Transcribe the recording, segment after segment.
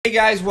Hey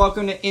guys,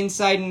 welcome to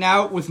Inside and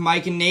Out with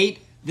Mike and Nate.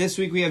 This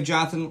week we have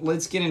Jonathan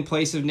Lidskin in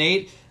place of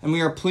Nate, and we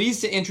are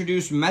pleased to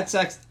introduce Mets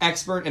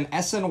expert and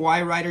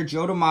SNY writer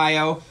Joe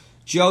DeMaio.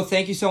 Joe,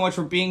 thank you so much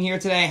for being here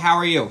today. How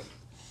are you?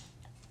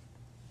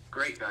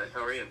 Great, guys.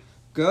 How are you?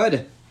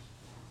 Good.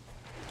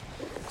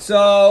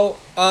 So,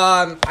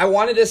 I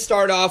wanted to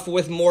start off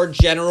with more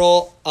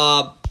general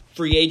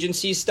free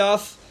agency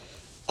stuff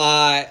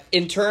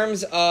in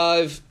terms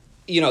of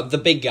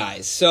the big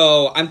guys.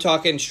 So I'm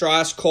talking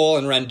Strauss, Cole,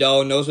 and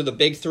Rendon. Those are the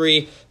big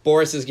three,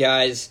 Boris's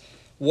guys.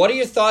 What are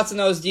your thoughts on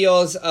those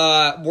deals?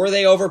 Were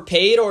they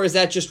overpaid, or is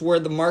that just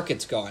where the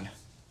market's going?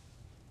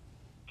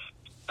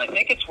 I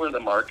think it's where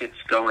the market's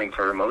going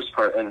for the most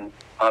part. And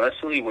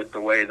honestly, with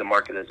the way the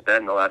market has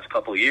been the last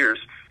couple of years,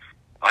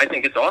 I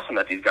think it's awesome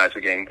that these guys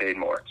are getting paid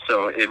more.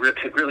 So it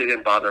really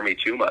didn't bother me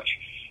too much.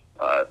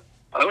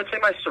 I would say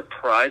my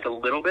surprise a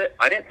little bit,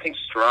 I didn't think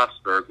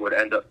Strasburg would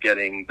end up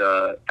getting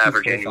the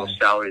average annual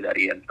salary that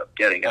he ended up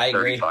getting at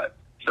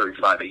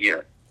 35 a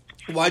year.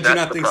 Why'd you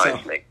not think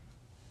so? Me.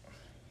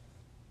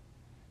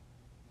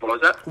 What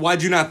was that?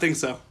 Why'd you not think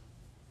so?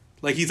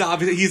 Like, he's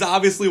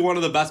obviously one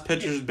of the best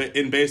pitchers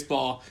in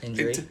baseball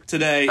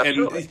today,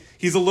 Absolutely. And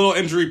he's a little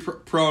injury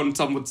prone,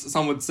 some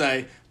would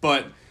say,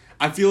 but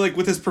I feel like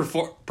with his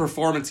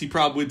performance, he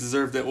probably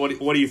deserved it.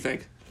 What do you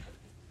think?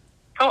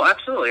 Oh,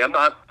 absolutely. I'm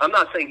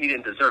not saying he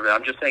didn't deserve it.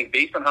 I'm just saying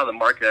based on how the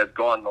market has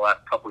gone the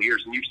last couple of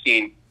years, and you've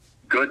seen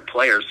good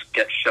players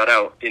get shut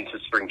out into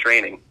spring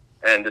training,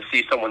 and to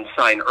see someone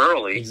sign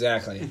early,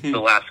 exactly, the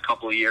last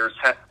couple of years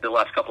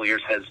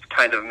has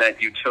kind of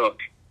meant you took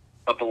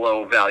a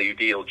below value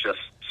deal just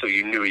so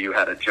you knew you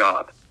had a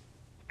job.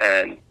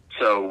 And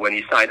so when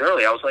he signed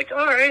early, I was like,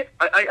 all right,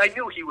 I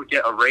knew he would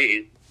get a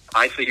raise.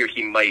 I figured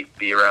he might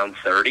be around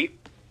 30,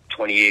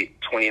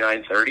 28,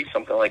 29, 30,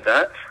 something like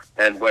that.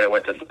 And when it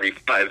went to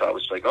 35, I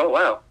was like, oh,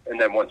 wow. And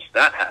then once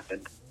that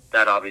happened,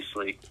 that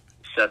obviously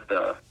set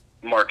the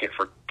market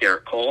for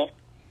Garrett Cole.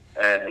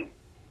 And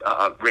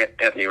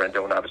Anthony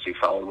Rendon obviously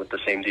followed with the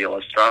same deal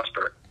as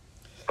Strasburg.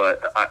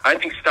 But I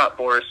think Scott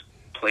Boras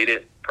played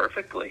it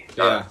perfectly.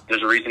 Yeah.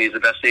 There's a reason he's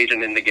the best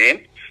agent in the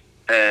game.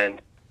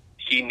 And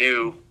he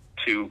knew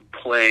to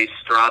play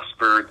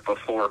Strasburg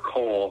before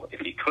Cole if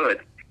he could.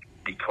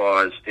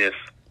 Because if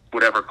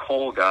whatever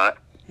Cole got,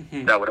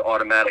 that would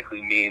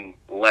automatically mean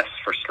less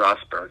for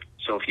Strasburg.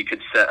 So if he could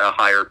set a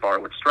higher bar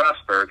with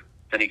Strasburg,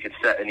 then he could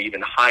set an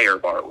even higher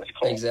bar with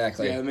Cole.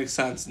 Exactly. Yeah, that makes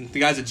sense. And the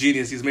guy's a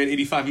genius. He's made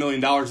 $85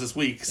 million this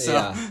week. So.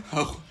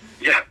 Yeah.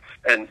 Yeah,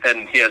 and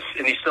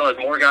he still has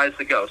more guys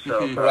to go.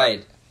 So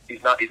right.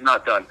 He's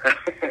not done.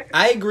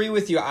 I agree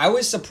with you. I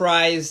was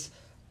surprised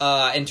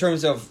in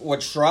terms of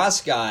what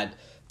Strauss got.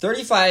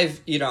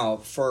 35,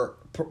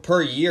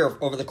 per year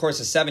over the course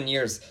of 7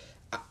 years.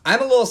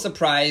 I'm a little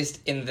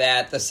surprised in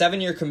that the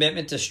 7-year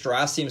commitment to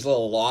Strauss seems a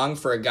little long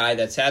for a guy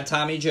that's had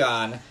Tommy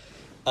John.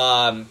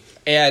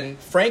 And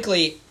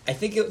frankly, I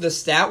think the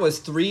stat was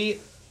 3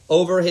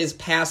 over his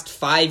past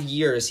 5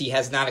 years. He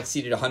has not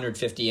exceeded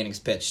 150 innings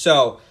pitched.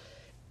 So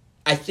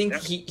I think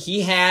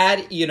he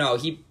had,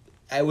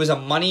 it was a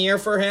money year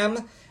for him,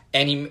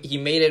 and he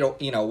made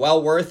it,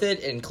 well worth it,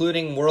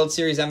 including World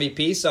Series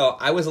MVP. So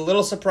I was a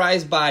little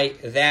surprised by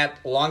that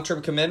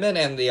long-term commitment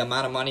and the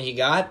amount of money he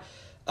got.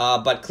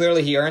 But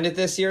clearly he earned it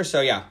this year, so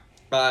yeah.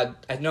 I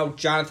know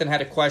Jonathan had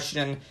a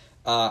question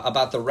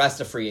about the rest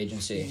of free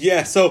agency.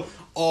 Yeah, so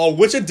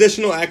which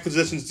additional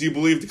acquisitions do you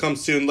believe to come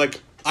soon? Like,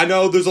 I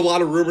know there's a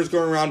lot of rumors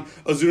going around.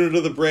 Ozuna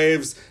to the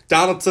Braves.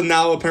 Donaldson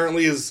now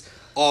apparently is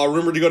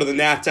rumored to go to the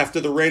Nats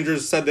after the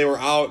Rangers said they were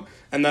out.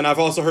 And then I've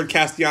also heard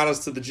Castellanos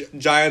to the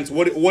Giants.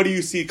 What do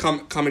you see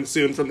coming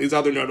soon from these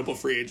other notable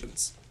free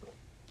agents?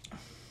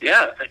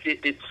 Yeah,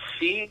 it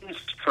seems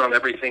from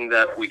everything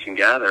that we can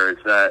gather is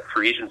that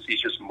free agency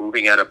is just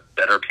moving at a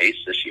better pace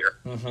this year.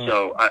 Mm-hmm.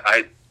 So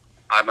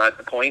I'm at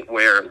the point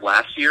where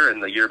last year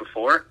and the year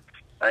before,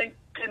 I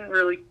didn't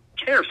really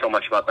care so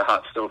much about the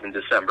hot stove in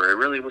December. It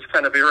really was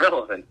kind of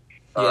irrelevant.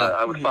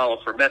 I would follow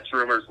for Mets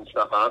rumors and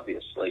stuff,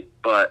 obviously,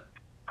 but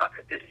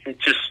it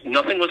just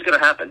nothing was going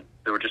to happen.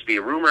 There would just be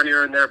a rumor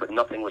here and there, but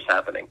nothing was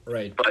happening.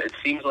 Right. But it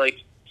seems like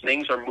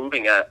things are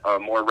moving at a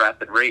more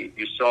rapid rate.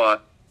 You saw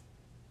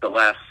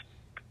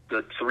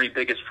the 3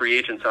 biggest free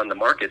agents on the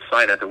market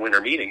sign at the winter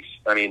meetings.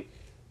 I mean,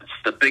 it's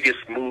the biggest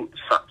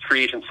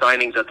free agent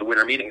signings at the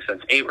winter meeting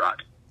since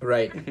A-Rod.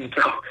 Right.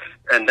 So,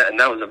 and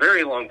that was a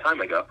very long time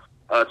ago.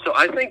 So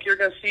I think you're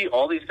going to see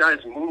all these guys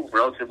move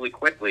relatively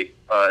quickly,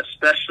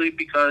 especially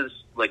because,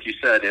 like you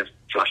said, if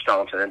Josh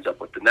Donaldson ends up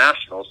with the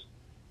Nationals,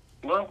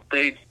 well,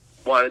 they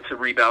wanted to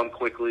rebound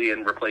quickly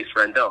and replace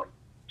Rendon.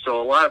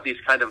 So a lot of these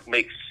kind of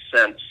make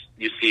sense.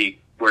 You see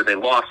where they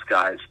lost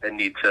guys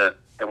and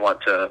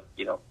want to,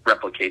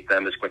 replicate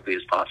them as quickly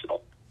as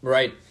possible.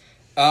 Right.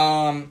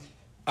 I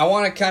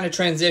want to kind of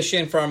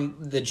transition from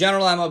the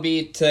general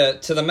MLB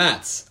to the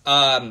Mets.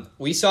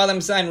 We saw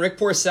them sign Rick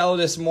Porcello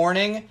this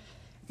morning.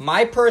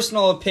 My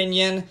personal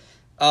opinion,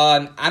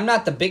 I'm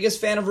not the biggest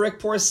fan of Rick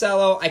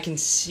Porcello. I can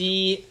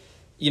see,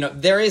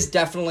 there is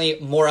definitely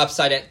more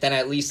upside than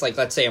at least, like,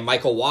 let's say, a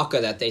Michael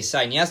Wacha that they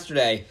signed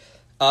yesterday.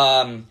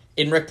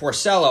 in Rick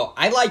Porcello.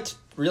 I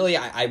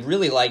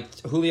really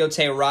liked Julio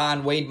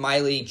Teheran, Wade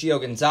Miley, Gio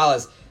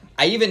Gonzalez.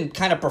 I even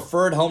kind of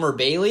preferred Homer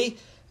Bailey,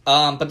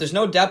 but there's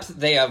no depth.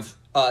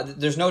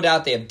 There's no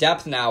doubt they have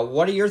depth now.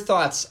 What are your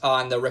thoughts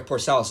on the Rick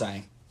Porcello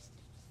signing?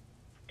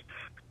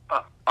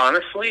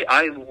 Honestly,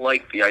 I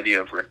like the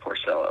idea of Rick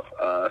Porcello.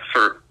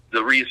 For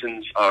the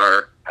reasons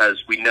are, as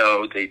we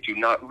know, they do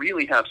not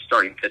really have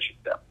starting pitching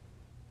depth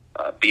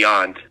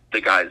beyond the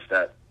guys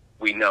that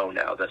we know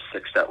now, the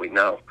 6 that we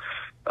know.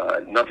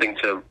 Nothing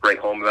to write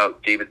home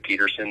about. David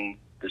Peterson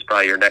is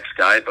probably your next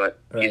guy, but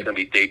he's going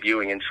to be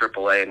debuting in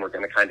AAA, and we're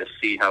going to kind of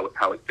see how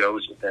it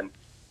goes with him.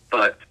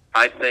 But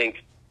I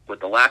think with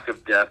the lack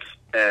of depth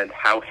and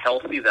how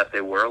healthy that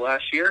they were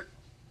last year,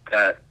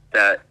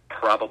 that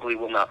probably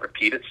will not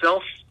repeat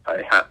itself.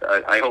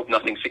 I hope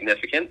nothing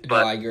significant,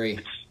 but no, I agree.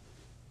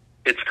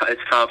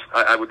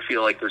 I would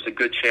feel like there's a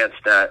good chance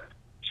that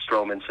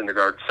Stroman,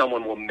 Syndergaard,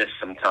 someone will miss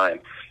some time.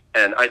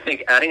 And I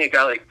think adding a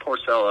guy like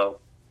Porcello,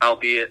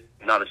 albeit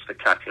not a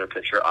spectacular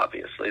pitcher,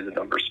 obviously, the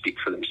numbers speak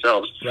for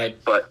themselves. Right.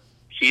 But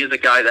he is a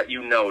guy that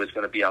you know is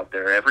going to be out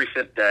there every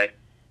 5th day.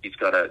 He's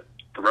going to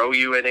throw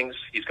you innings.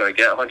 He's going to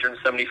get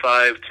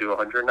 175 to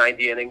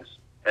 190 innings.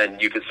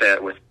 And you could say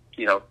it with,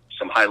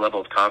 some high level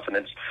of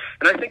confidence.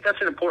 And I think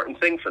that's an important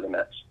thing for the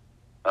Mets.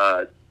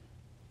 5th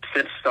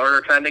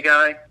starter kind of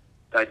guy.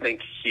 I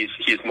think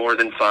he's more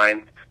than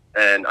fine.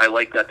 And I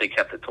like that they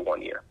kept it to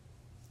 1 year.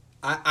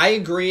 I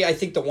agree. I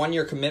think the 1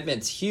 year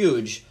commitment's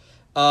huge.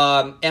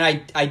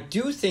 And I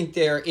do think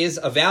there is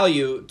a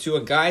value to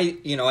a guy,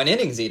 an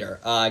innings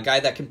eater, a guy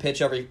that can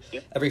pitch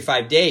every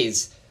 5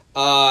 days.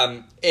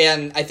 And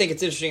I think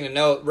it's interesting to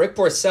note Rick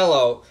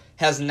Porcello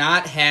has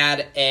not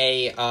had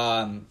a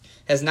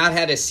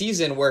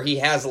season where he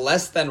has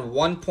less than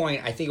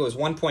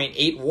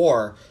 1.8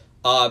 WAR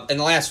in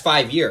the last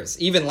 5 years.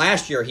 Even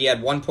last year he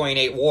had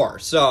 1.8 WAR.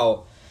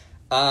 So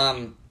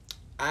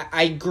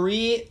I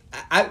agree.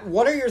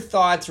 What are your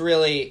thoughts,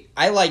 really?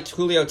 I liked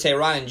Julio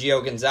Teheran and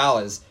Gio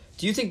Gonzalez.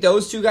 Do you think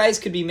those two guys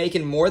could be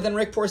making more than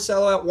Rick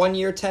Porcello at 1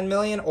 year, $10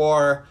 million,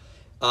 or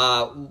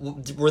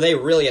were they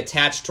really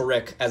attached to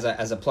Rick as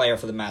a player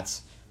for the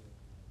Mets?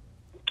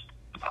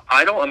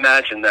 I don't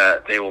imagine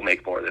that they will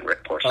make more than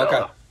Rick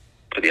Porcello,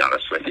 to be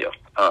honest with you.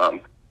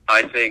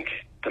 I think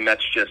the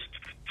Mets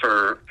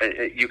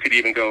you could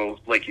even go,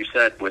 like you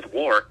said, with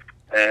WAR.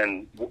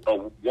 And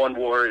one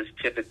WAR is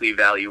typically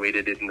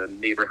evaluated in the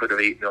neighborhood of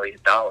 $8 million.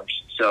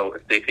 So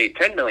if they paid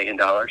 $10 million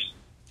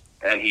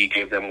and he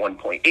gave them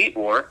 1.8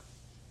 WAR,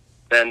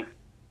 then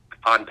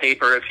on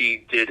paper, if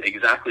he did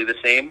exactly the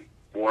same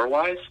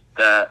WAR-wise,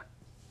 that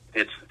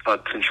it's a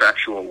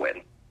contractual win.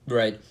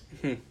 Right.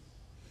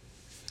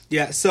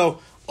 Yeah,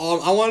 so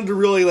I wanted to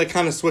really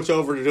kind of switch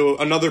over to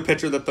another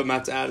pitcher that the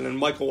Mets added, and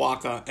Michael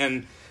Wacha.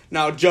 And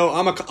now, Joe,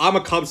 I'm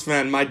a Cubs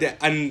fan. My dad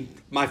and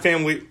my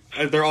family,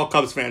 they're all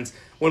Cubs fans.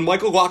 When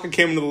Michael Wacha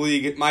came into the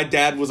league, my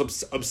dad was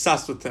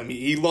obsessed with him.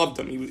 He loved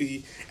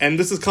him. And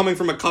this is coming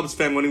from a Cubs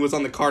fan when he was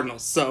on the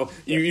Cardinals. So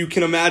you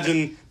can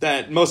imagine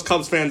that most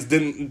Cubs fans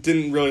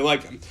didn't really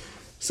like him.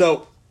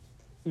 So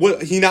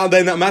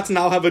the Mets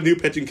now have a new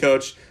pitching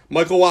coach.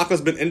 Michael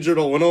Wacha's been injured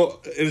a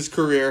little in his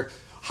career.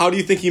 How do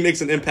you think he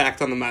makes an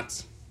impact on the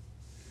Mets?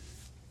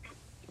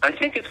 I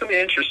think it's going to be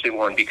an interesting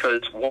one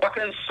because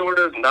Wacha is sort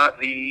of not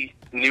the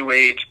new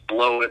age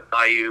blow it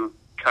by you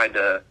kind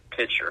of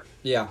pitcher.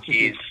 Yeah.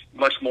 He's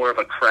much more of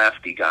a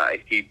crafty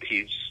guy.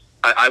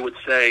 I would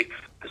say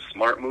the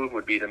smart move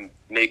would be to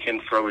make him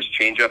throw his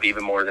changeup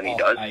even more than he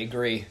does. I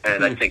agree.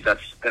 And I think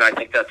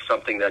that's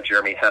something that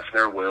Jeremy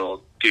Hefner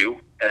will do,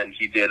 and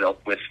he did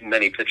with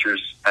many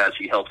pitchers as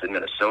he helped in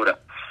Minnesota.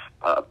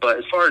 But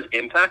as far as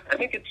impact, I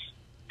think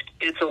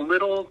it's a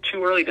little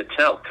too early to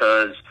tell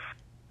because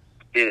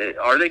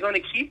are they going to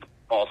keep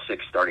all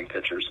 6 starting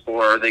pitchers,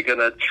 or are they going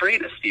to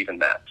trade a Steven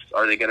Matz?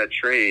 Are they going to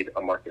trade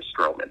a Marcus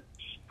Stroman?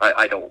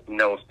 I don't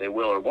know if they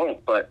will or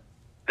won't, but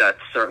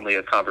that's certainly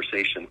a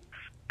conversation.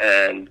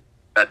 And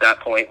at that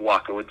point,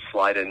 Wacha would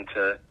slide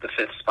into the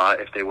 5th spot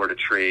if they were to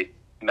trade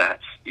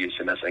Matz, use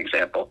him as an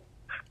example.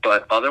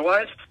 But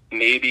otherwise,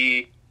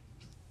 maybe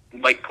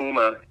Mike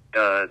Puma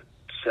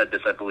said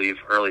this, I believe,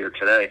 earlier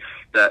today,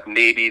 that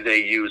maybe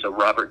they use a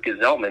Robert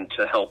Gsellman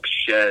to help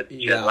shed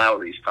Jed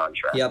Lowry's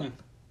contract. Yep.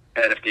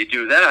 And if they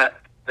do that,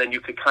 then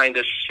you could kind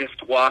of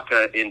shift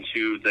Wacha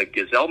into the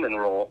Gsellman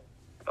role,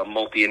 a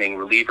multi-inning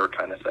reliever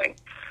kind of thing.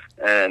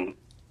 And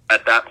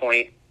at that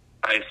point,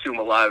 I assume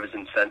a lot of his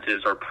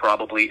incentives are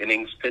probably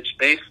innings pitch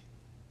based.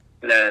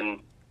 Then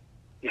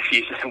if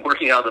he's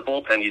working out of the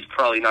bullpen, he's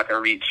probably not going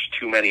to reach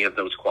too many of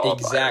those qualifiers.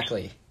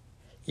 Exactly.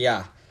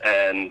 Yeah.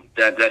 And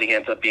then he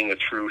ends up being a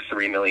true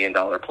 $3 million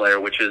player,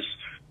 which is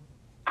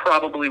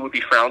probably would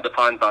be frowned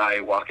upon by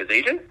Wacha's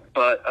agent.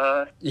 But,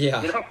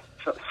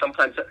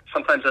 sometimes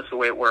that's the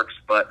way it works.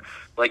 But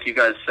like you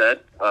guys said,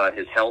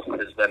 his health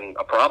has been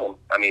a problem.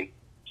 I mean,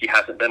 he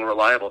hasn't been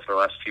reliable for the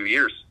last few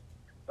years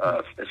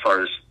as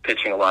far as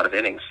pitching a lot of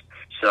innings.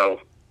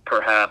 So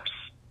perhaps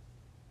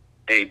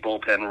a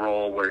bullpen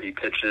role where he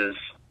pitches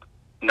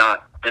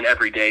not an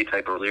everyday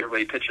type of reliever, but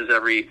he pitches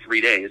every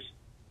 3 days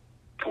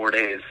 4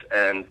 days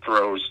and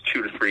throws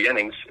 2 to 3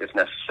 innings if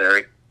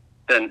necessary,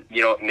 then,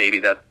 maybe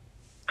that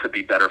could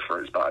be better for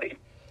his body.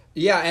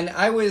 Yeah, and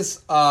I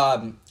was,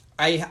 when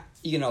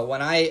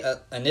I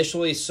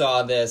initially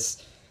saw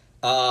this,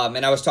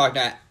 and I was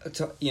talking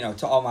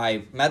to all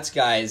my Mets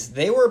guys,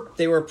 they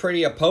were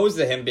pretty opposed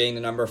to him being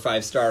the number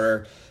 5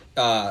 starter.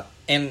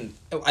 And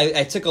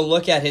I took a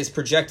look at his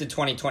projected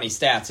 2020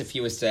 stats if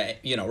he was to,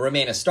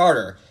 remain a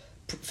starter.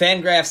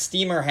 Fangraphs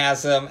Steamer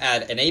has him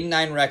at an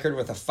 8-9 record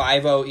with a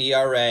 5.0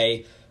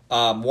 ERA,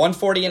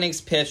 140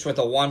 innings pitched with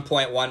a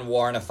 1.1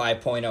 WAR and a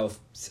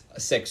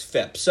 5.06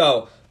 FIP.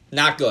 So,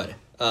 not good.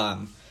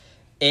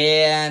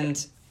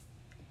 And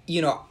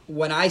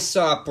when I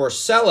saw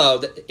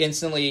Porcello,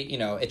 instantly,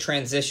 it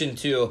transitioned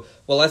to,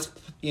 well, let's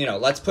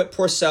put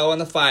Porcello in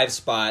the 5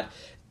 spot,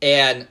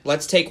 and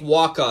let's take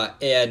Walker,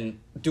 and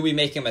do we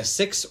make him a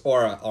 6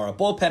 or a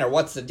bullpen, or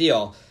what's the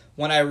deal?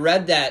 When I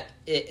read that,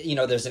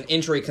 there's an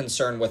injury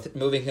concern with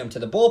moving him to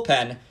the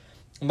bullpen,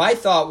 my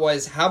thought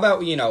was, how about,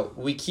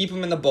 we keep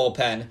him in the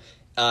bullpen.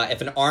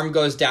 If an arm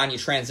goes down, you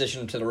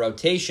transition him to the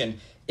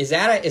rotation. Is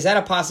that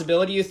a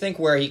possibility, you think,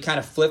 where he kind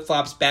of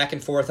flip-flops back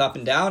and forth, up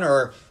and down,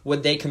 or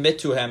would they commit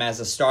to him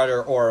as a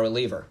starter or a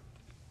reliever?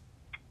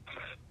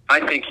 I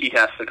think he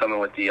has to come in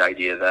with the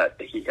idea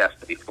that he has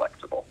to be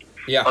flexible.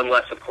 Yeah.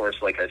 Unless, of course,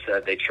 like I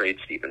said, they trade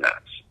Steven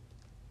Matz.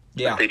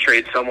 Yeah. If they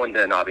trade someone,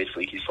 then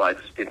obviously he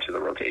slides into the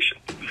rotation.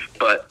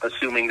 But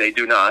assuming they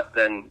do not,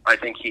 then I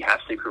think he has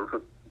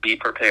to be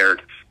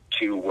prepared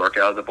to work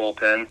out of the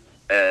bullpen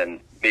and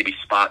maybe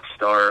spot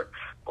start,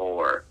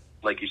 or,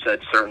 like you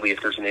said, certainly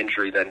if there's an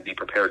injury, then be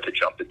prepared to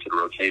jump into the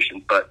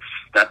rotation. But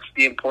that's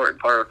the important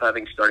part of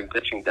having starting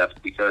pitching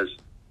depth, because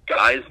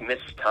guys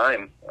miss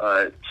time.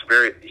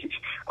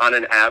 On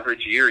an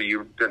average year,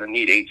 you're going to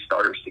need 8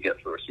 starters to get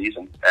through a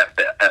season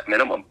at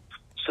minimum.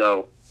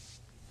 So,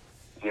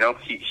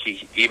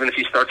 he even if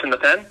he starts in the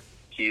pen,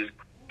 he's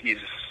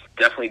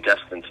definitely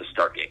destined to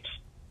start games.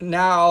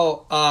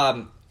 Now,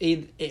 I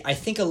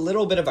think a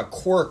little bit of a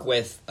quirk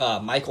with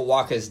Michael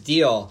Wacha's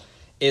deal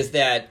is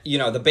that,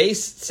 the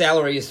base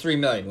salary is $3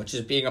 million, which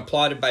is being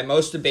applauded by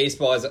most of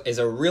baseball as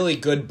a really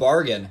good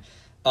bargain.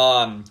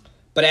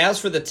 But as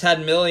for the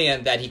 $10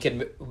 million that he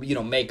can,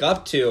 make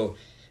up to,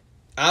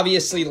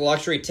 obviously the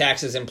luxury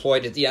tax is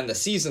employed at the end of the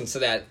season so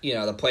that,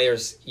 the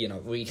players,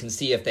 we can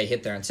see if they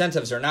hit their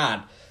incentives or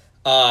not.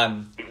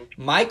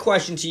 My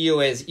question to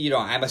you is,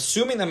 I'm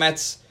assuming the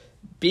Mets,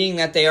 being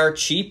that they are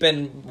cheap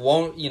and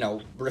won't,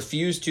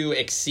 refuse to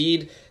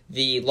exceed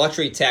the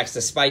luxury tax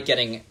despite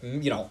getting,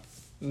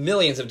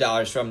 millions of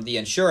dollars from the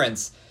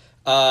insurance,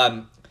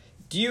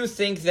 do you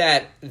think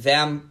that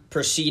them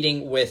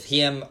proceeding with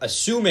him,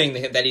 assuming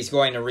that he's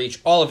going to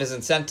reach all of his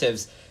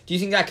incentives, do you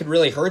think that could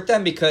really hurt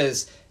them?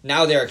 Because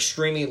now they're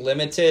extremely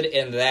limited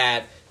in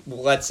that,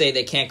 let's say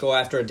they can't go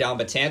after a Dellin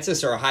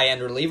Betances or a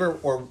high-end reliever,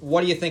 or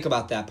what do you think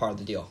about that part of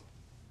the deal?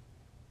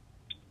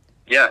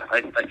 Yeah,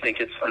 I think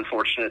it's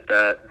unfortunate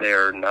that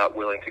they're not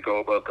willing to go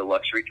above the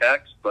luxury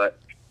tax, but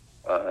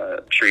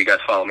I'm sure you guys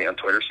follow me on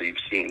Twitter, so you've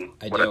seen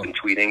I've been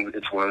tweeting.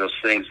 It's one of those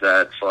things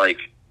that's like,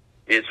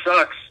 it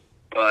sucks,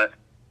 but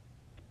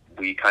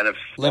we kind of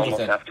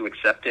almost have to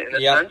accept it in a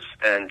sense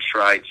and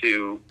try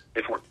to,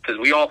 because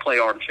we all play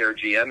armchair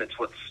GM. It's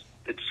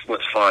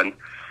what's fun,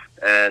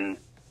 and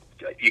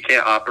you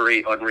can't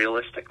operate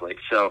unrealistically.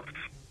 So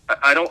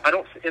I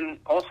don't, and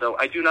also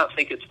I do not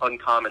think it's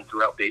uncommon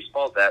throughout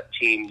baseball that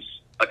teams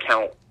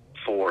account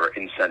for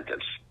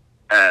incentives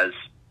as,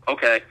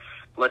 okay,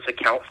 let's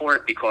account for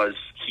it because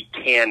he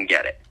can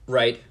get it.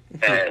 Right.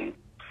 And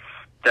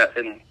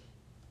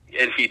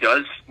if he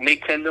does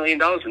make $10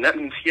 million, and that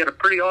means he had a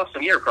pretty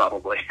awesome year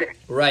probably.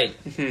 Right.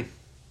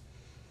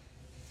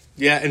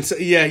 Yeah, and so,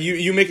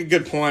 you make a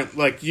good point.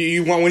 Like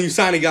you want, when you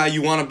sign a guy,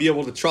 you want to be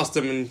able to trust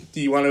him, and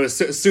you want to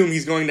assume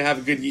he's going to have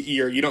a good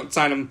year. You don't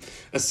sign him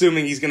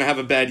assuming he's going to have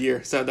a bad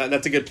year. So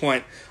that's a good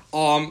point.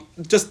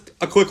 Just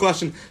a quick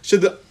question: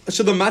 should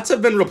the Mets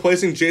have been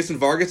replacing Jason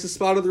Vargas'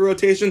 spot of the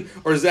rotation,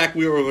 or Zach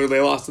Wheeler where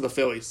they lost to the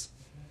Phillies?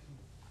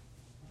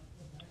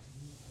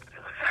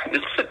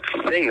 This is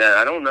a thing that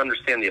I don't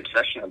understand the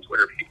obsession on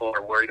Twitter. People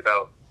are worried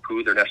about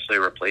who they're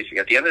necessarily replacing.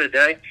 At the end of the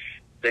day,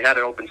 they had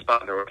an open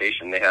spot in the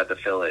rotation. They had to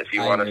fill it. If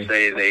you want to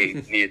say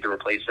they needed to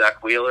replace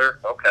Zach Wheeler,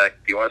 okay.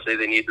 If you want to say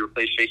they need to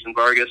replace Jason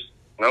Vargas,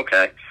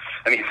 okay.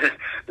 I mean,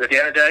 at the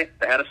end of the day,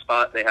 they had a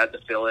spot. They had to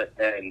fill it,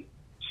 and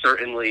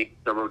certainly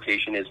the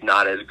rotation is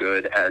not as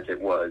good as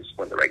it was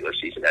when the regular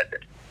season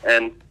ended.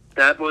 And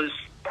that was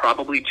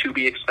probably to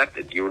be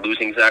expected. You were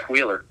losing Zach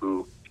Wheeler,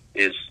 who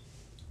is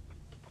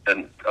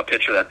a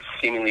pitcher that's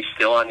seemingly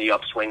still on the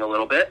upswing a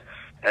little bit,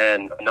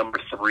 and a number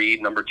 3,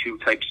 number 2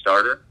 type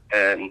starter,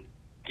 and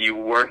you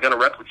weren't going to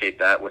replicate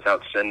that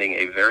without spending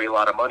a very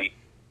lot of money,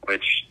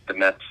 which the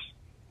Mets,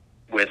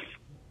 with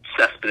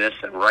Cespedes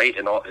and Wright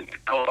and all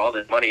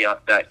this money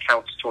that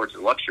counts towards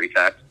the luxury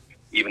tax,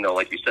 even though,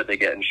 like you said, they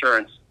get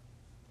insurance,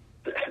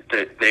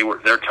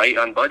 they're tight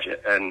on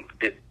budget, and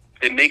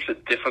it makes a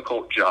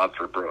difficult job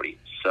for Brody.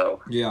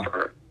 So yeah.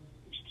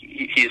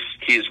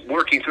 He's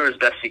working through as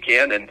best he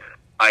can, and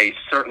I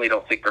certainly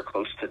don't think they're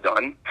close to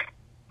done.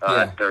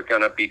 Yeah. They're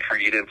going to be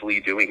creatively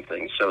doing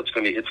things, so it's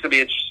going to be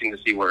interesting to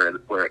see where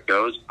it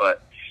goes.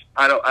 But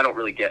I don't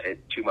really get it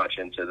too much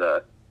into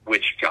the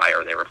which guy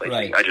are they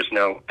replacing. Right. I just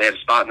know they have a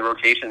spot in the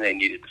rotation, they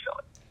needed to fill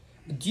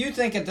it. Do you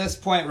think at this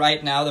point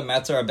right now the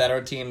Mets are a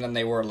better team than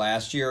they were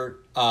last year?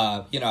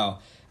 I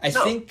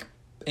think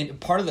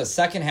part of the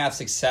second half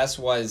success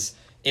was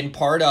in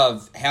part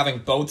of having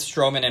both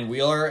Stroman and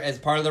Wheeler as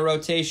part of the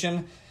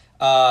rotation.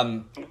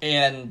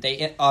 And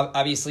they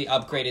obviously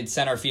upgraded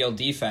center field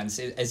defense.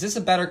 Is this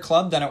a better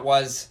club than it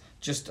was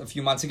just a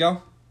few months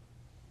ago?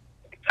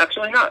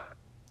 Absolutely not.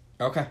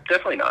 Okay.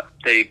 Definitely not.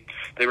 They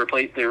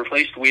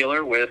replaced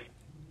Wheeler with,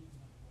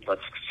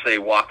 let's say,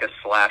 Waka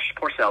 /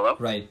 Porcello.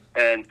 Right.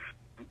 And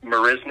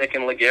Marisnik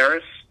and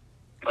Lagares,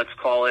 let's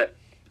call it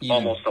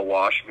almost a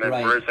wash.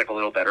 Right. Marisnik a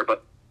little better,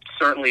 but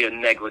certainly a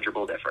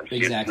negligible difference.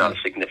 Exactly. It's not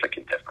a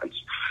significant difference.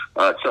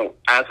 So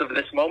as of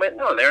this moment,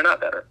 no, they're not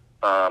better.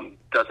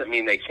 Doesn't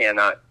mean they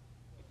cannot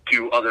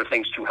do other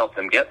things to help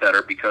them get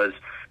better, because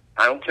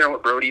I don't care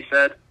what Brody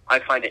said. I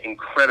find it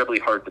incredibly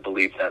hard to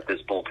believe that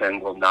this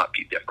bullpen will not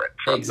be different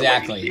from the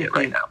way you see it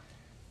right now.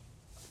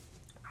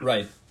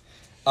 Right.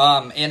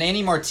 And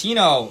Andy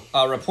Martino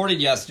reported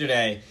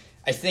yesterday,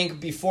 I think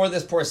before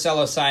this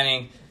Porcello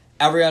signing,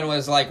 everyone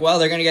was like, well,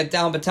 they're going to get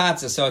Dellin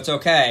Betances, so it's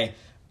okay.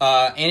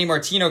 Andy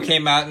Martino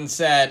came out and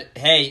said,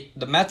 hey,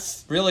 the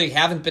Mets really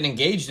haven't been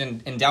engaged in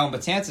Dellin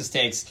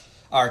Betances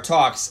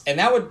talks, and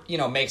that would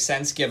make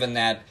sense given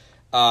that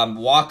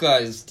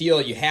Waka's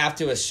deal, you have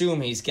to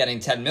assume he's getting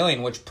 $10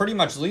 million, which pretty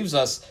much leaves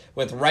us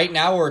with right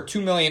now we're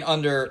 $2 million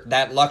under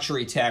that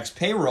luxury tax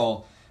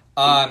payroll.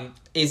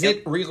 Is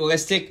it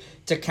realistic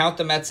to count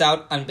the Mets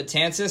out on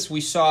Betances?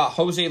 We saw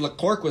Jose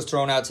Leclerc was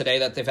thrown out today,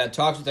 that they've had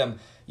talks with him.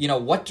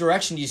 What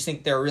direction do you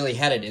think they're really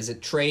headed? Is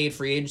it trade,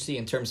 free agency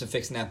in terms of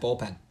fixing that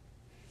bullpen?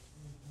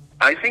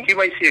 I think you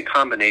might see a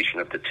combination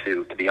of the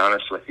two, to be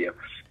honest with you.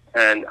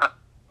 And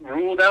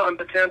ruled out on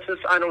Betances,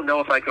 I don't know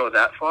if I go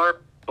that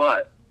far,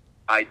 but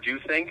I do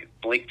think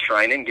Blake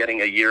Trinan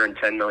getting a year and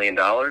 $10 million,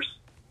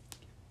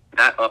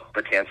 that upped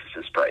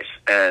Betances' price.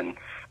 And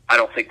I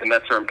don't think the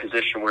Mets are in a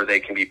position where they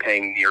can be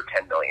paying near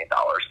 $10 million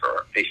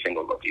for a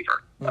single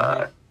reliever,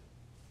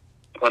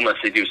 unless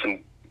they do some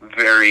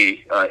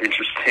very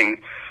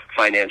interesting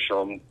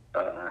financial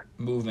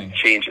moving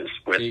changes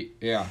with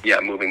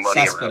moving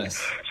money around.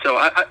 So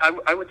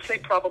I would say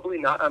probably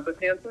not on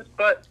Betances,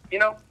 but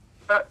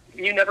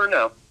you never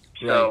know.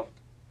 So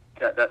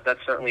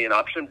that's certainly an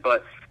option.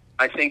 But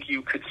I think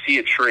you could see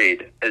a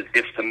trade as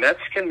if the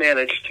Mets can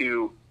manage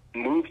to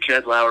move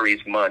Jed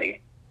Lowry's money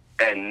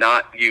and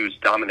not use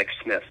Dominic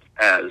Smith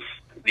as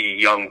the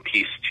young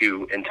piece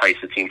to entice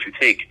a team to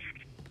take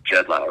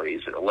Jed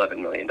Lowry's at $11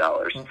 million,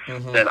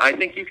 then I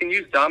think you can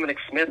use Dominic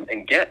Smith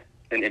and get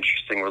an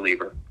interesting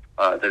reliever.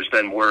 There's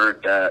been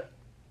word that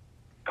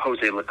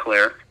Jose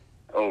Leclerc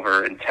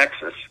over in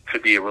Texas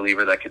could be a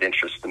reliever that could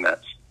interest the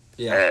Mets.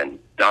 Yeah. And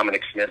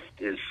Dominic Smith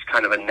is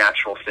kind of a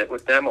natural fit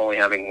with them, only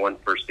having one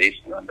first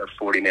baseman on their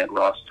 40-man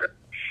roster.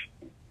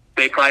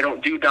 They probably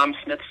don't do Dom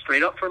Smith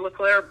straight up for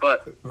Leclerc,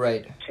 but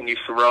can you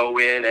throw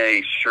in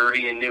a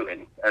Shirley and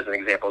Newton as an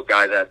example, a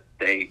guy that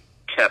they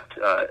kept,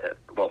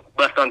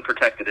 left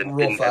unprotected and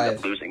didn't end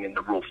up losing in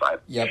the Rule 5.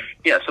 Yep.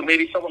 Yeah, so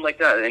maybe someone like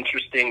that, an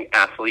interesting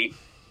athlete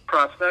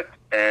prospect,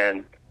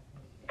 and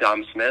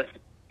Dom Smith,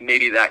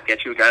 maybe that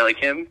gets you a guy like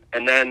him,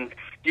 and then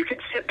you can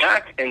sit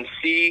back and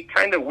see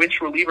kind of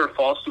which reliever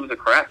falls through the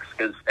cracks,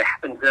 because it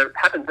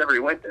happens every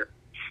winter.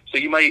 So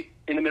you might,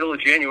 in the middle of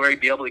January,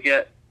 be able to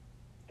get,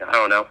 I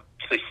don't know,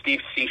 say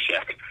Steve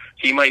Cishek.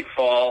 He might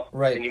fall,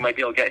 and you might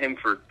be able to get him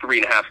for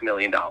 $3.5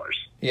 million.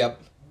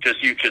 Yep. Just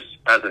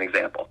as an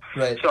example.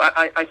 Right. So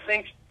I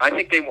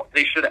think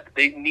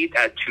they need to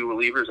add two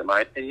relievers, in my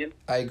opinion.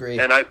 I agree.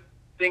 And I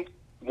think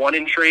one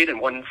in trade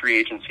and one in free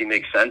agency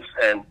makes sense.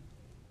 And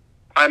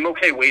I'm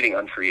okay waiting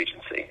on free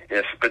agency.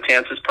 If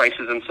Betances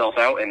prices himself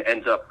out and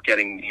ends up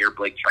getting near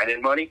Blake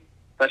Trinan money,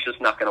 that's just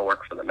not going to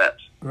work for the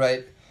Mets.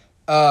 Right.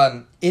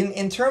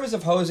 In terms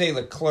of Jose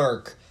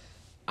Leclerc,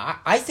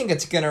 I think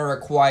it's going to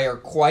require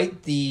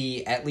quite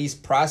the, at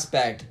least,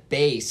 prospect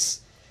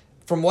base.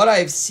 From what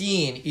I've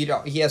seen,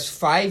 he has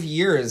 5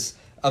 years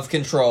of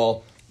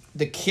control.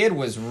 The kid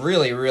was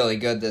really, really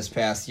good this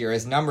past year.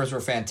 His numbers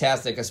were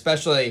fantastic,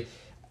 especially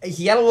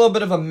he had a little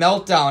bit of a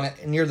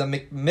meltdown near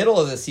the middle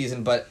of the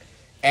season, but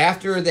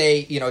after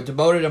they,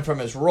 demoted him from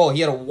his role,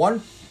 he had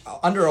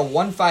under a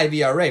 1.5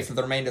 ERA for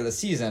the remainder of the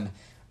season.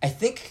 I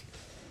think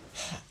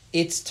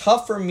it's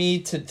tough for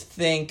me to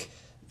think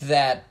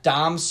that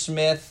Dom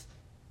Smith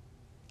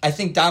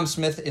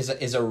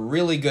is a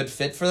really good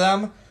fit for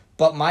them.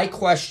 But my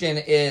question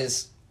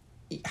is,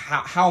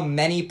 how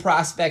many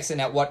prospects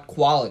and at what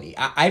quality?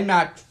 I'm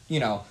not,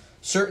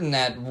 certain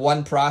that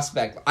one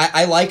prospect.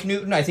 I like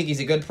Newton. I think he's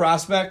a good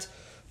prospect.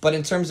 But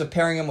in terms of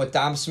pairing him with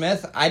Dom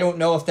Smith, I don't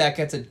know if that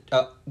gets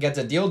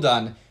a deal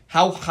done.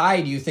 How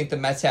high do you think the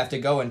Mets have to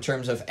go in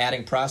terms of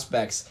adding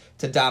prospects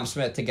to Dom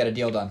Smith to get a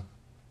deal done?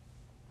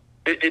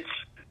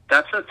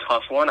 That's a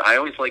tough one. I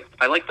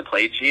like to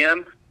play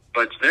GM,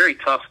 but it's very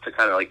tough to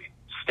kind of like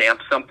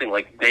stamp something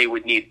like they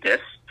would need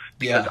this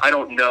because Yeah.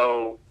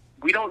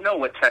 we don't know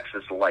what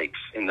Texas likes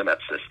in the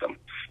Mets system.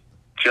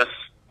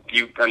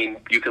 You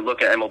could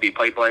look at MLB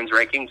Pipeline's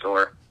rankings,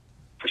 or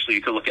officially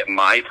you could look at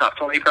my top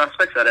 20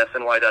 prospects at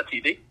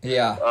SNY.TV.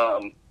 Yeah.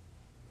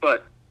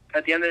 But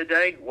at the end of the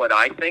day, what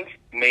I think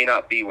may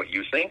not be what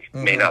you think,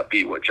 may not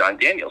be what John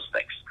Daniels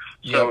thinks.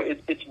 So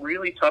it's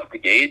really tough to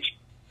gauge.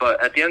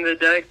 But at the end of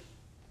the day,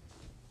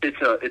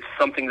 it's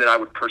something that I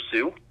would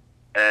pursue,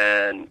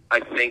 and I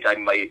think I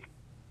might.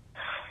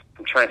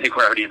 I'm trying to think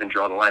where I would even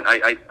draw the line.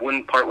 I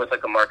wouldn't part with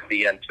like a Mark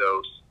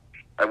Vientos.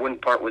 I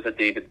wouldn't part with a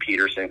David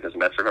Peterson because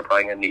Mets are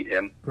probably going to need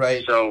him.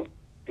 Right. So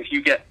if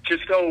you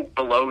just go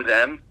below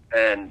them,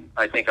 and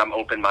I think I'm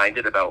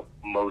open-minded about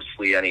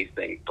mostly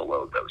anything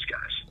below those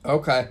guys.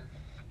 Okay.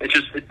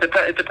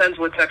 It depends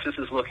what Texas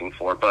is looking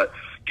for, but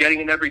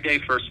getting an everyday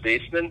first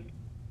baseman,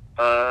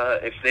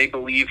 if they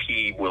believe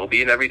he will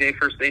be an everyday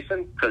first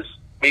baseman, because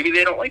maybe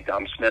they don't like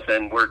Dom Smith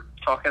and we're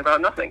talking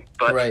about nothing.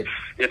 But Right.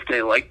 if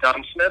they like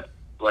Dom Smith,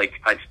 like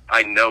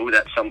I know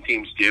that some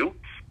teams do,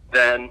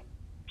 then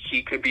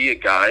he could be a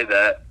guy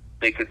that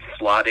they could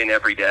slot in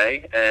every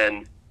day.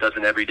 And does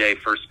an everyday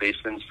first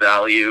baseman's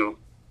value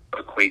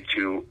equate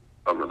to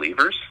a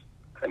reliever's?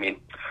 I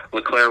mean,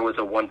 LeClaire was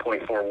a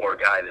 1.4 WAR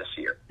guy this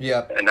year.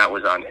 Yeah. And that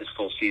was on his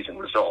full season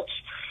results.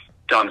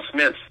 Dom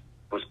Smith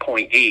was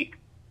 0.8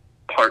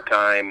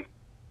 part-time,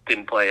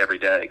 didn't play every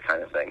day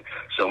kind of thing.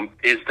 So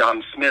is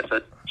Dom Smith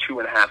a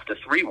 2.5 to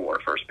 3 WAR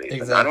first baseman?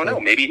 Exactly. I don't know.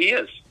 Maybe he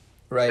is.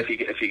 Right.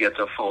 If he gets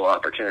a full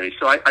opportunity.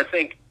 So I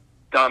think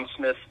Dom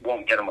Smith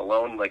won't get him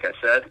alone, like I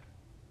said.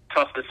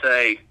 Tough to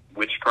say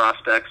which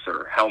prospects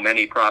or how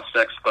many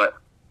prospects, but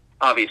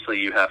obviously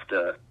you have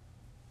to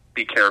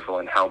be careful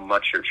in how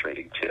much you're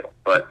trading to.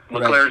 But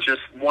LeClaire is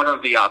just one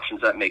of the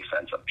options that makes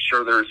sense. I'm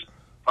sure there's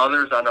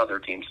others on other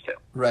teams too.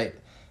 Right.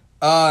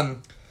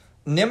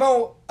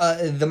 Nimmo,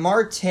 the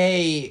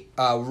Marte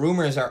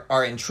rumors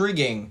are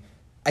intriguing.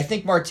 I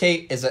think Marte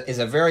is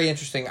a very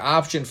interesting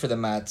option for the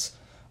Mets.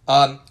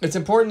 It's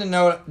important to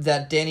note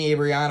that Danny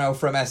Abriano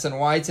from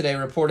SNY today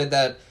reported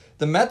that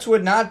the Mets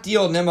would not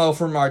deal Nimmo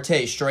for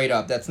Marte straight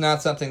up. That's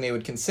not something they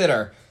would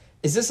consider.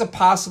 Is this a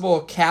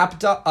possible cap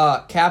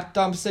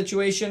dump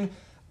situation?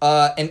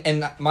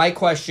 And my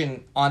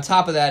question on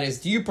top of that is,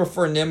 do you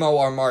prefer Nimmo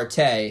or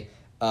Marte?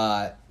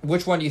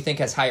 Which one do you think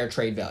has higher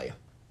trade value?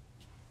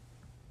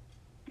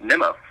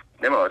 Nimmo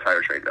has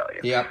higher trade value.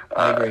 Yeah,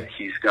 I agree.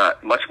 He's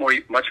got much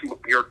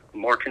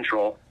more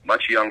control,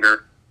 much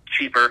younger,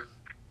 cheaper,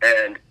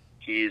 and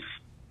he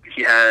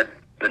had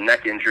the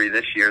neck injury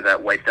this year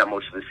that wiped out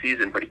most of the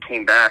season, but he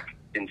came back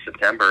in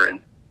September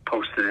and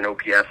posted an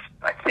OPS,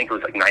 I think it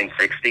was like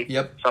 960,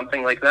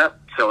 something like that.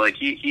 So like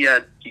he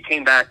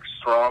came back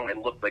strong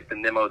and looked like the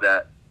Nimmo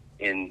that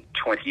in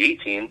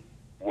 2018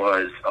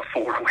 was a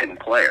 4-win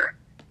player.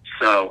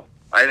 So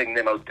I think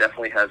Nimmo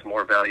definitely has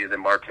more value than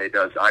Marte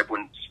does. I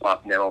wouldn't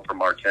swap Nimmo for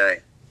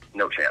Marte,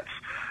 no chance.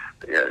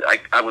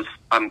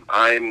 I'm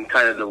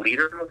kind of the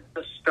leader of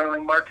the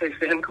Starling Marte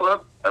fan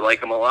club. I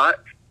like him a lot,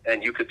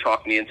 and you could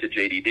talk me into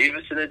J.D.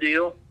 Davis in a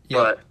deal,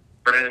 but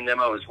Brandon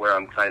Nimmo is where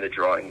I'm kind of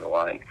drawing the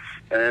line.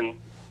 And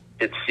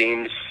it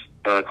seems,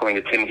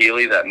 according to Tim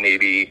Healy, that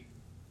maybe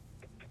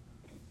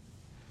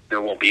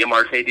there won't be a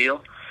Marte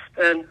deal,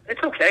 and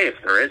it's okay if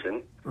there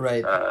isn't.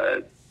 Right.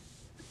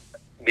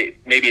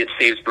 Maybe it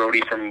saves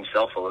Brody from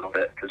himself a little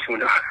bit, because who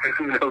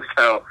knows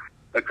how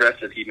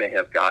aggressive he may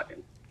have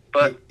gotten.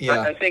 But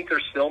I think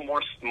there's still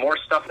more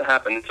stuff to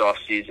happen this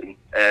offseason.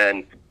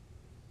 And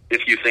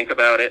if you think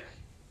about it,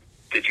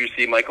 did you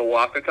see Michael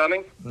Wacha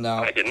coming? No.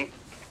 I didn't.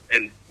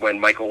 And when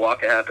Michael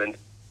Wacha happened,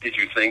 did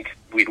you think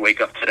we'd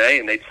wake up today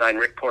and they'd sign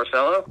Rick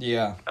Porcello?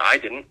 Yeah. I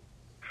didn't.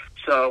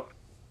 So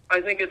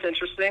I think it's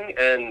interesting.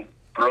 And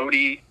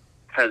Brody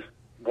has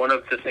one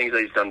of the things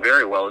that he's done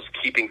very well is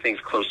keeping things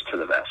close to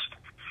the vest.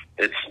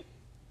 It's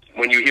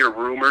when you hear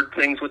rumored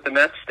things with the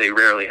Mets, they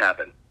rarely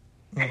happen.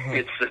 Mm-hmm.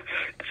 It's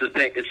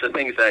the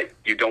things that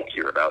you don't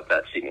hear about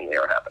that seemingly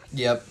are happening.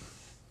 Yep.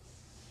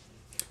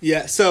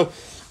 Yeah. So,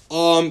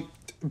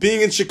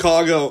 being in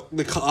Chicago,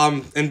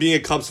 and being a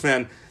Cubs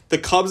fan, the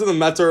Cubs and the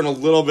Mets are in a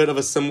little bit of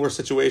a similar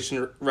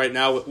situation right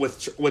now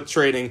with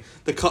trading.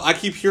 I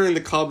keep hearing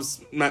the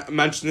Cubs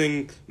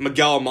mentioning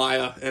Miguel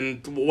Amaya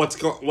and what's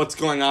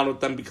going on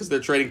with them because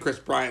they're trading Chris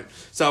Bryant.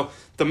 So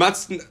the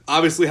Mets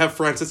obviously have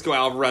Francisco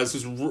Alvarez,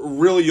 who's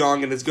really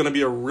young and is going to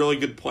be a really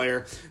good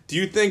player. Do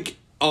you think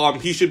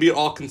he should be at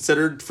all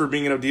considered for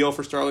being in a deal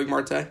for Starling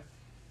Marte?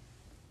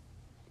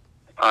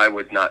 I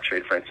would not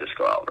trade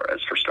Francisco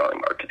Alvarez for Starling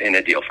Marte in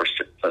a deal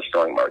for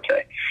Starling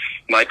Marte.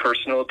 My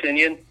personal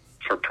opinion,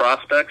 for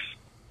prospects,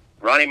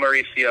 Ronnie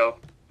Mauricio,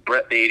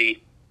 Brett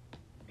Beatty,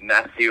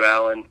 Matthew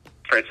Allen,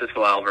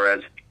 Francisco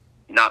Alvarez,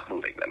 not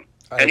moving them.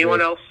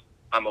 Anyone else,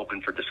 I'm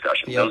open for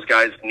discussion. Yep. Those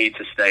guys need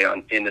to stay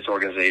in this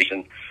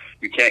organization.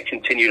 You can't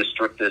continue to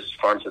strip this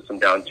farm system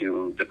down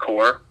to the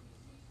core,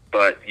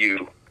 but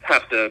you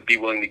have to be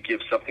willing to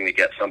give something to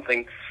get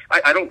something.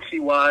 I don't see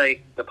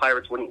why the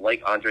Pirates wouldn't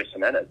like Andres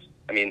Gimenez.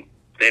 I mean,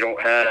 they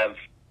don't have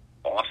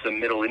awesome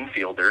middle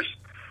infielders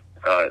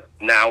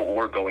now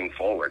or going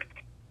forward.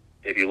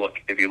 If you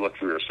look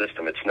through their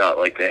system, it's not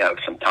like they have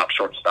some top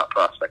shortstop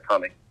prospect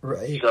coming.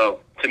 Right. So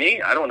to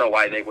me, I don't know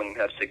why they wouldn't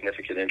have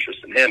significant interest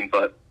in him,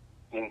 but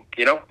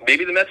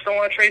maybe the Mets don't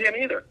want to trade him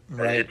either.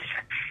 Right.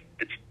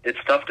 It's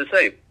tough to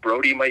say.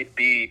 Brody might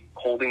be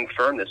holding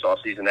firm this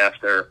offseason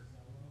after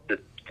the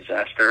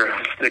disaster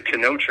of the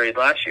Cano trade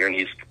last year, and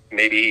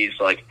he's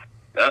like,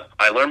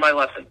 I learned my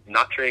lesson.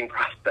 Not trading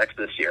prospects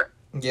this year.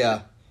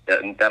 Yeah.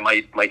 That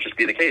might just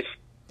be the case.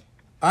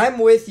 I'm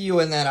with you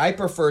in that I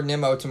prefer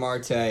Nimmo to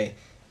Marte.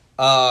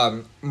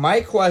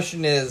 My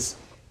question is,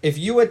 if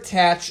you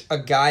attach a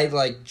guy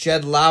like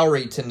Jed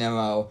Lowry to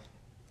Nimmo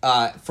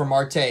for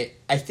Marte,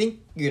 I think,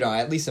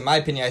 at least in my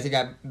opinion, I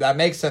think that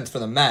makes sense for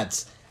the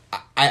Mets.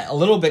 A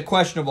little bit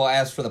questionable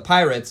as for the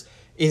Pirates.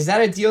 Is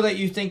that a deal that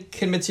you think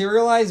can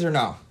materialize or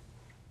no?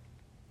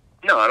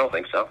 No, I don't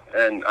think so.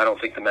 And I don't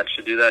think the Mets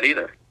should do that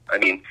either. I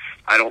mean,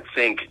 I don't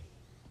think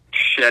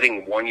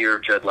shedding 1 year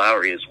of Jed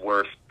Lowry is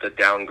worth the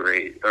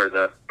downgrade or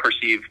the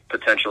perceived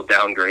potential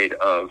downgrade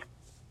of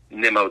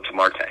Nimmo to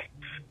Marte.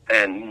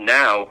 And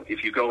now,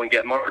 if you go and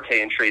get Marte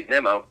and trade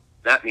Nimmo,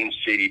 that means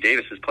J.D.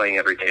 Davis is playing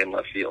every day in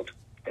left field.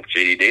 If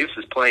J.D. Davis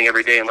is playing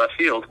every day in left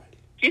field,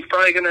 he's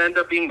probably going to end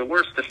up being the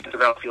worst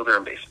defensive outfielder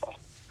in baseball.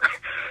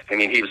 I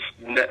mean, he was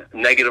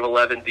negative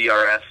 11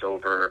 DRS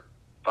over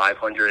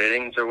 500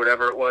 innings or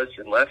whatever it was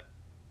in left.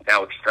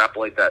 Now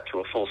extrapolate that to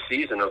a full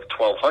season of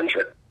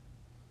 1,200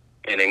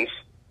 innings.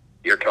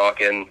 You're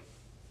talking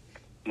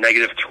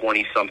negative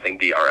 20-something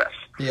DRS.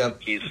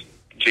 Yep.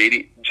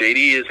 JD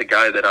is a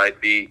guy that I'd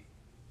be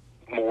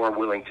more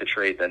willing to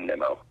trade than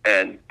Nimmo.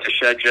 And to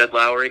shed Jed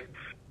Lowry,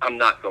 I'm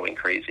not going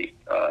crazy.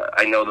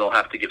 I know they'll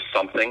have to give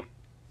something.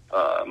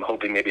 I'm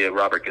hoping maybe a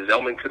Robert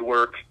Gazelman could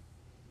work.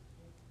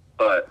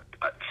 But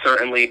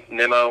certainly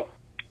Nimmo,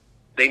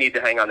 they need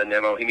to hang on to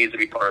Nimmo. He needs to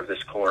be part of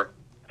this core.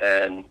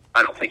 And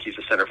I don't think he's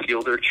a center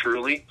fielder,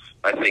 truly.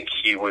 I think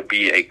he would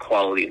be a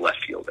quality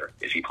left fielder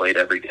if he played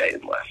every day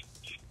in left.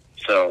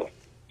 So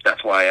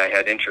that's why I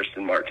had interest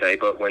in Marte.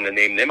 But when the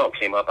name Nimmo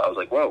came up, I was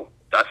like, whoa,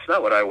 that's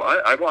not what I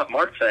want. I want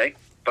Marte,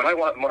 but I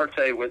want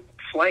Marte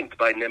flanked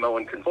by Nimmo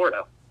and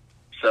Conforto.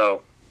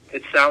 So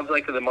it sounds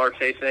like the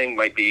Marte thing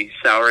might be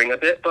souring a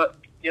bit, but,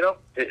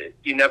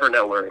 you never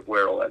know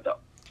where it'll end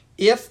up.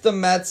 If the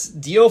Mets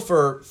deal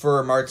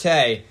for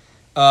Marte,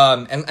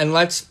 and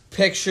let's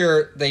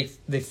picture they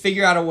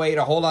figure out a way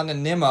to hold on to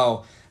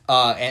Nimmo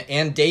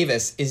and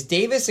Davis. Is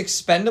Davis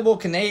expendable?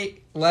 Can they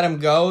let him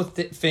go,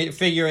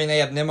 figuring they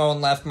have Nimmo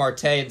in left,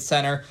 Marte in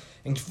center,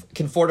 and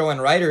Conforto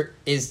in right? Or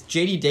is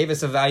J.D.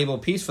 Davis a valuable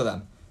piece for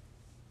them?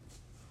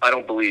 I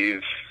don't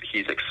believe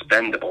he's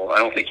expendable. I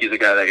don't think he's a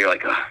guy that you're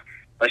like,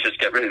 let's just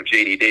get rid of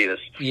J.D. Davis.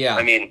 Yeah.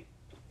 I mean,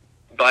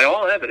 by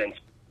all evidence,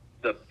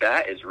 the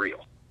bat is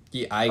real.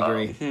 Yeah, I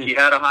agree. He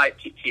had a high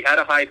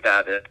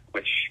BABIP,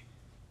 which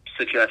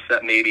suggests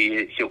that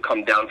maybe he'll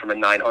come down from a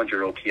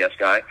 900 OPS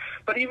guy.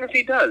 But even if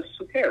he does,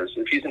 who cares?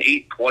 If he's an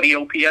 820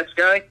 OPS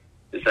guy,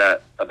 is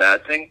that a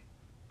bad thing?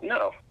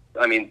 No.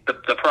 I mean,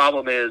 the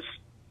problem is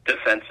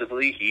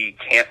defensively, he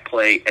can't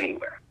play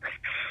anywhere.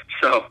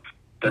 So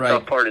the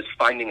tough part is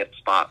finding a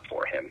spot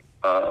for him.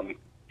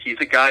 He's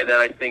a guy that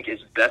I think is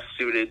best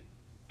suited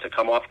to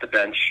come off the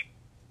bench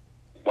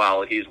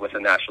while he's with a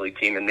National League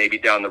team, and maybe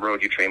down the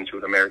road you trade him to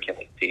an American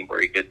League team where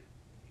he could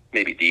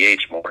maybe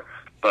DH more.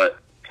 But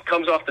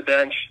comes off the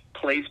bench,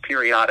 plays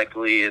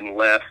periodically in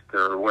left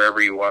or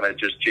wherever you want to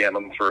just jam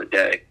him for a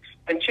day,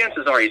 and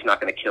chances are he's not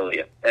going to kill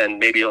you, and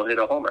maybe he'll hit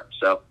a homer,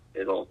 so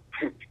it'll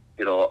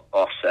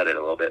offset it a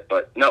little bit.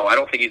 But no, I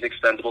don't think he's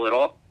expendable at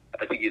all.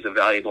 I think he's a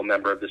valuable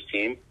member of this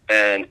team,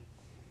 and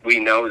we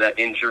know that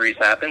injuries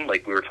happen,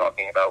 like we were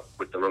talking about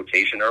with the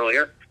rotation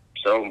earlier.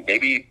 So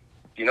maybe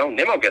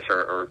Nimmo gets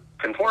hurt or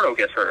Conforto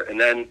gets hurt, and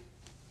then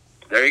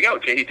there you go.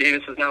 J.D.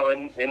 Davis is now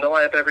in the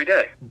lineup every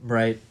day.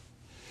 Right.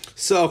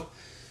 So,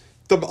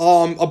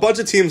 a bunch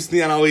of teams in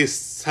the NL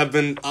East have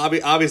been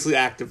obviously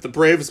active. The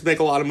Braves make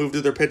a lot of moves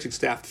to their pitching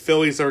staff. The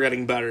Phillies are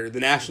getting better. The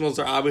Nationals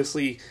are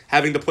obviously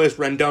having to place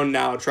Rendon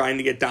now, trying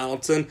to get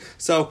Donaldson.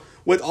 So,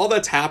 with all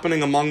that's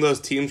happening among those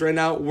teams right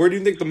now, where do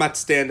you think the Mets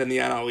stand in the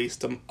NL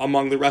East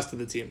among the rest of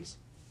the teams?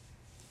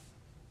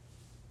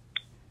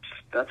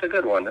 That's a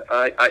good one.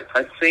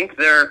 I think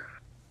they're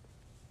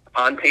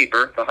on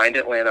paper behind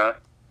Atlanta,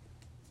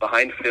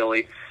 behind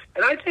Philly,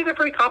 and I'd say they're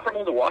pretty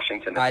comparable to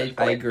Washington at this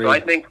point. I agree. So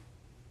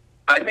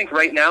I think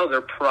right now they're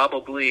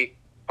probably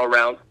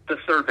around the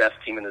third best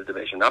team in the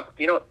division.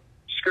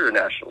 Screw the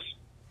Nationals.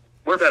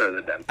 We're better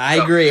than them. I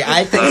agree.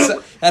 I think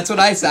so. That's what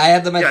I said. I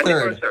had them at third.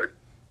 I think we're third.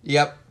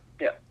 Yep.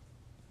 Yeah.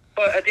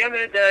 But at the end of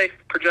the day,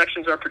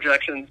 projections are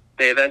projections.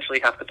 They eventually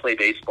have to play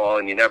baseball,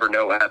 and you never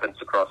know what happens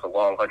across a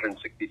long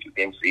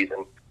 162-game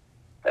season.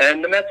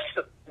 And the Mets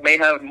may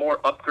have more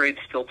upgrades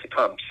still to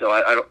come. So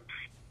I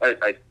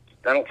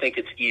don't think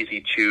it's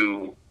easy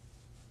to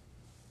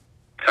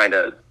kind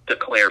of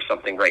declare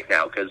something right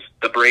now, because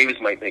the Braves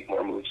might make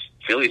more moves,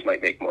 Phillies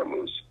might make more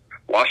moves,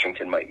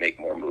 Washington might make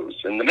more moves,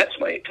 and the Mets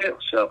might too.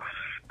 So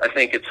I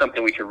think it's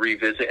something we could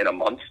revisit in a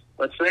month,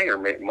 let's say, or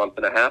maybe a month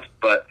and a half.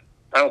 But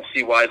I don't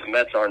see why the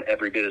Mets aren't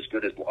every bit as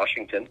good as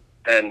Washington.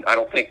 And I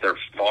don't think they're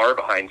far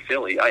behind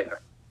Philly either.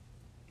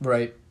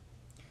 Right.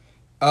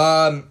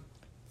 The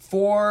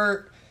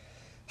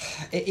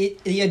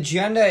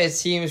agenda, it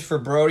seems, for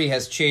Brody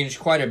has changed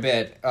quite a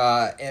bit.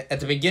 At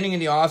the beginning of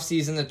the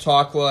offseason, the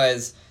talk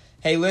was,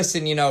 hey,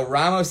 listen,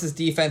 Ramos'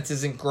 defense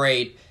isn't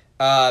great.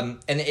 And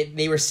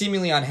they were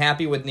seemingly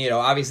unhappy with Nido.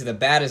 Obviously, the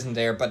bat isn't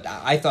there, but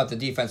I thought the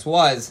defense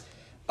was.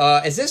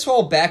 Is this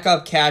whole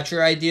backup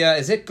catcher idea,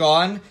 is it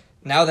gone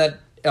now that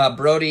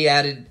Brody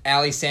added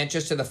Ali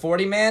Sanchez to the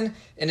 40-man?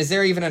 And is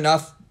there even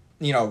enough,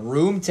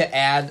 room to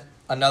add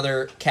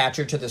another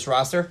catcher to this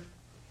roster?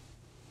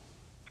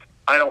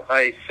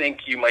 I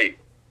think you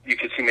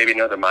could see maybe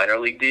another minor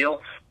league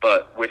deal,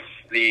 but with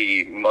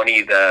the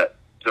money that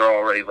they're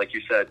already, like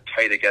you said,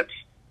 tight against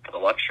the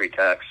luxury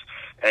tax,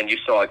 and you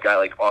saw a guy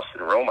like Austin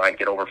Romine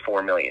get over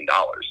 $4 million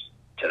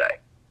today.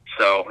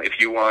 So if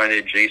you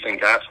wanted Jason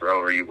Castro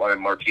or you wanted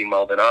Martin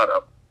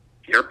Maldonado,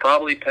 you're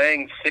probably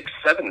paying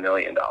 $6-7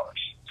 million.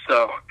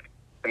 So,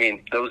 I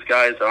mean, those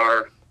guys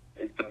are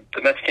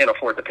the Mets can't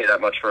afford to pay that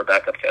much for a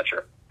backup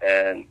catcher,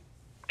 and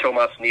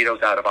Tomas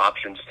Nido's out of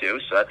options too,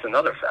 so that's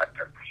another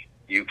factor.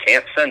 You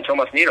can't send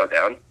Tomas Nido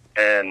down,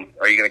 and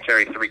are you going to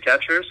carry 3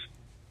 catchers?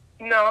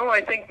 No,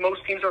 I think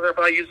most teams are going to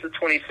probably use the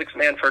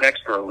 26-man for an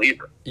extra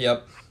reliever.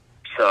 Yep.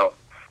 So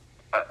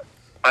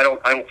I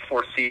don't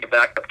foresee a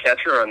backup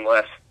catcher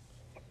unless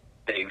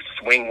they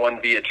swing one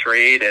via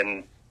trade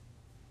and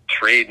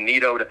trade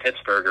Nido to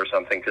Pittsburgh or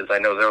something, because I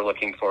know they're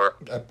looking for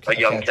a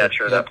young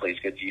catcher that plays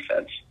good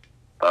defense.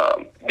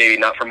 Maybe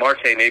not for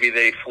Marte. Maybe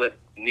they flip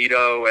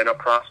Nido and a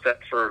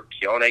prospect for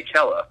Keone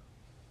Kela.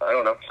 I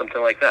don't know,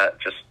 something like that.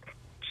 Just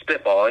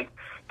spitballing,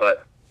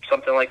 but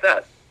something like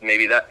that.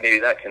 Maybe that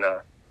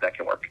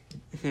can work.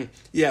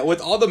 Yeah,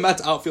 with all the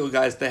Mets outfield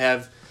guys they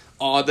have,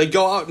 they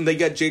go out and they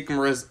get Jake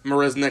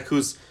Marisnick,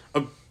 who's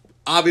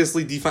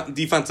obviously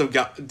defensive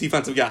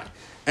guy,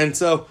 and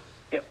so.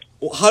 Yep.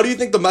 How do you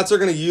think the Mets are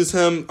going to use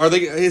him?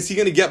 Is he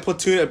going to get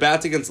platoon at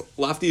bats against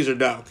lefties or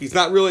no? He's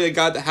not really a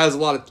guy that has a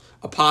lot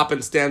of pop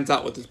and stands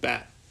out with his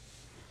bat.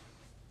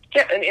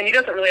 Yeah, and he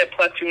doesn't really have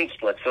platoon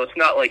splits, so it's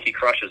not like he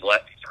crushes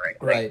lefties or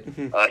anything. Right.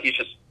 Mm-hmm. He's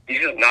just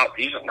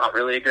not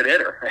really a good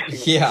hitter.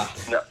 Yeah.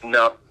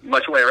 No,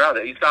 much way around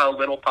it. He's got a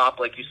little pop,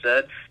 like you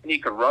said, and he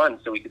could run,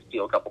 so he could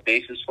steal a couple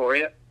bases for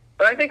you.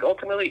 But I think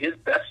ultimately his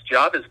best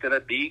job is going to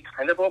be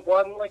kind of what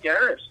Juan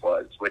Lagares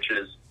was, which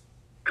is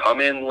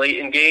come in late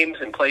in games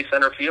and play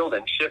center field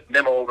and ship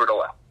Nimmo over to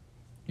left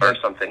or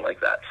something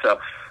like that. So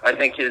I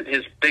think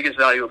his biggest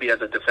value will be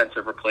as a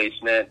defensive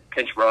replacement,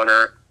 pinch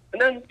runner.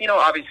 And then,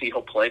 obviously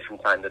he'll play from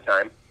time to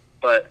time.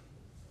 But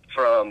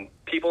from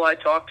people I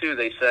talk to,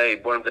 they say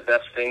one of the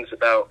best things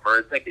about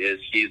Marisnick is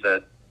he's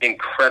an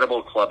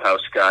incredible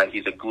clubhouse guy.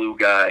 He's a glue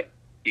guy.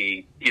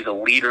 He's a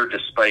leader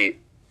despite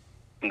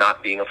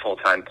not being a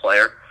full-time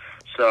player.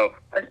 So,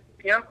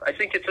 I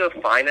think it's a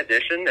fine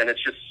addition, and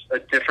it's just a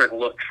different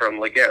look from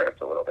Lagares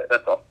a little bit.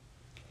 That's all.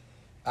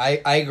 I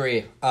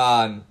agree.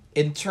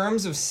 In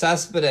terms of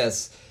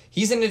Cespedes,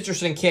 he's an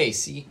interesting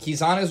case.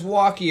 He's on his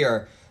walk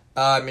year.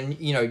 And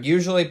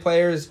usually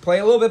players play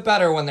a little bit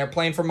better when they're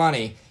playing for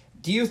money.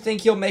 Do you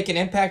think he'll make an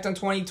impact on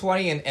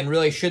 2020, and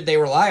really should they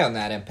rely on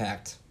that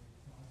impact?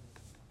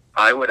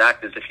 I would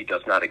act as if he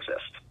does not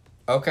exist.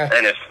 Okay.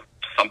 And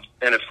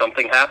if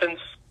something happens,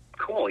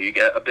 cool, you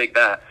get a big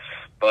bat.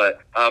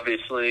 But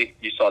obviously,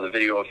 you saw the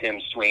video of him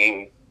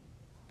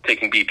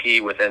taking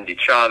BP with Endy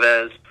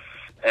Chavez,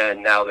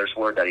 and now there's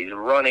word that he's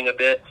running a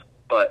bit.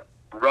 But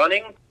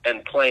running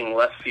and playing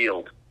left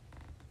field,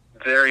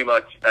 very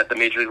much at the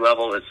major league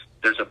level,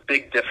 there's a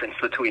big difference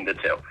between the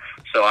two.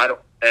 So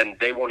and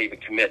they won't even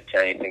commit to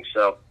anything.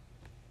 So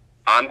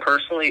I'm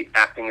personally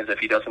acting as if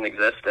he doesn't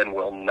exist and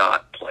will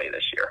not play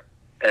this year.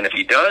 And if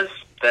he does,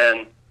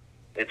 then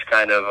it's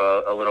kind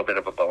of a little bit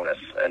of a bonus.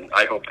 And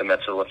I hope the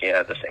Mets are looking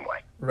at it the same way.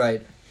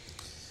 Right.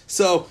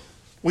 So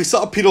we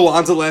saw Pete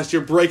Alonso last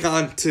year break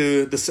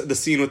onto the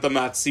scene with the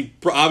Mets. He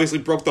obviously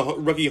broke the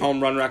rookie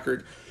home run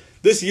record.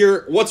 This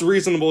year, what's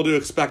reasonable to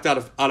expect out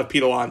of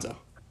Pete Alonso?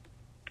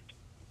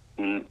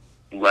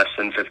 Less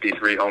than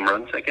 53 home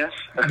runs, I guess.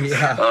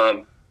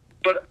 Yeah.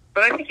 But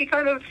I think he's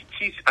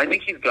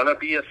gonna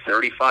be a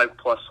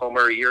 35+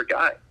 homer a year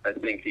guy. I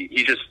think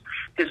he just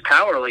his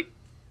power,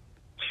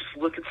 just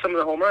look at some of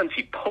the home runs.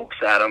 He pokes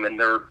at them and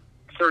they're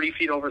 30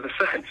 feet over the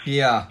fence.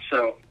 Yeah.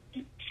 So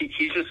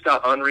he's just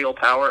got unreal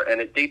power, and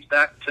it dates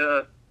back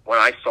to when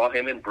I saw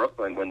him in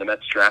Brooklyn when the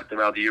Mets drafted him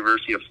out of the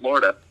University of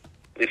Florida.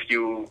 If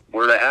you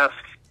were to ask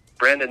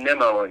Brandon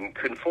Nimmo and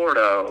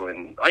Conforto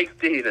and Ike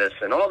Davis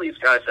and all these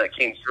guys that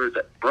came through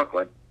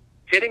Brooklyn,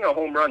 hitting a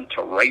home run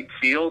to right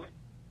field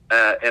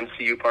at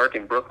MCU Park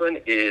in Brooklyn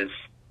is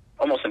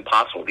almost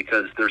impossible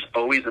because there's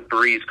always a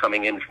breeze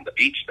coming in from the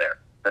beach there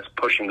that's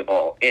pushing the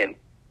ball in.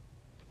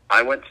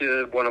 I went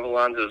to one of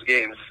Alonso's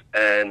games,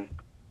 and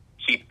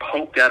he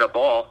poked at a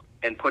ball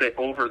and put it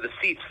over the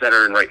seats that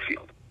are in right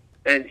field.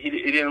 And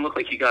it didn't look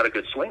like he got a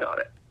good swing on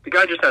it. The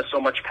guy just has so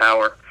much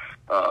power.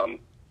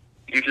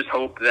 you just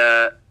hope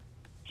that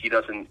he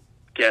doesn't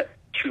get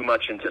too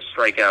much into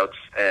strikeouts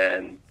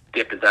and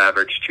dip his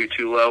average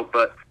too low.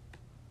 But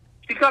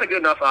he's got a good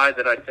enough eye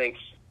that I think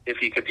if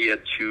he could be a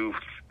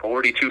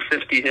 240,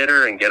 250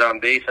 hitter and get on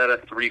base at a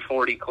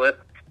 340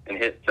 clip and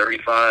hit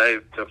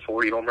 35 to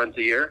 40 home runs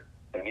a year,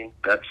 I mean,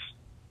 that's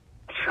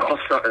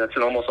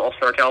an almost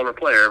all-star caliber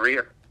player every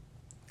year.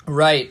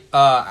 Right.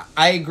 I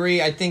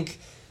agree. I think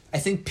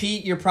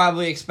Pete, you're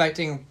probably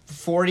expecting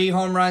 40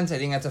 home runs. I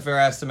think that's a fair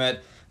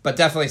estimate, but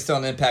definitely still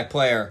an impact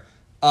player.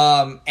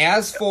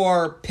 As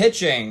for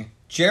pitching,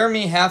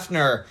 Jeremy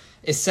Hefner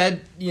is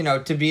said,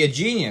 to be a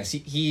genius.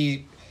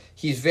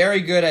 He's very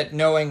good at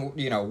knowing,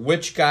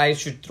 which guys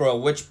should throw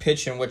which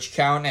pitch and which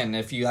count. And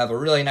if you have a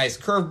really nice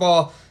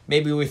curveball,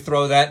 maybe we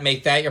throw that,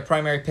 make that your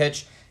primary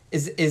pitch.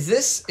 Is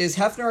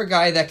Hefner a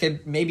guy that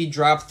could maybe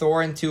drop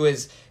Thor into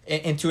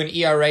an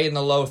ERA in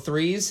the low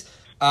threes?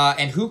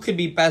 And who could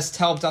be best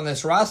helped on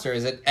this roster?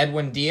 Is it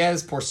Edwin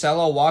Diaz,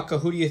 Porcello, Waka?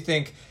 Who do you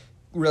think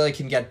really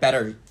can get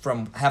better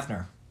from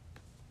Hefner?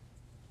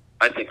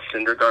 I think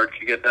Syndergaard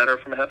could get better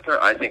from Hefner.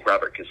 I think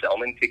Robert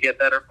Gsellman could get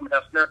better from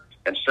Hefner.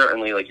 And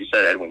certainly, like you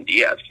said, Edwin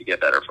Diaz could get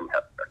better from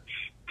Hefner.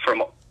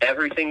 From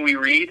everything we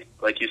read,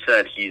 like you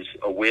said, he's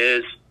a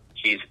whiz.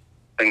 He's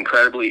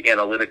incredibly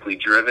analytically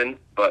driven,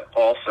 but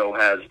also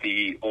has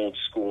the old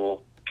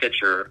school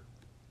pitcher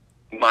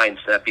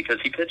mindset because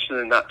he pitched in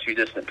the not too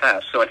distant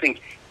past. So I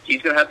think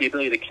he's going to have the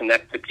ability to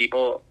connect to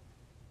people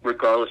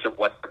regardless of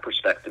what their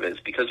perspective is,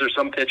 because there's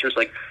some pitchers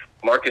like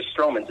Marcus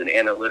Stroman's an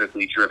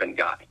analytically driven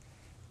guy,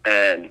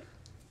 and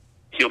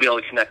he'll be able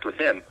to connect with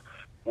him.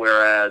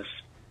 Whereas,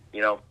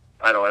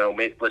 I don't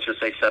know, let's just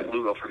say Seth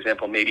Lugo, for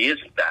example, maybe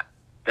isn't that.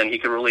 Then he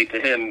can relate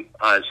to him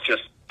as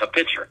just a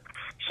pitcher.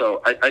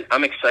 So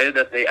I'm excited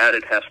that they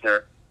added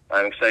Hefner.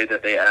 I'm excited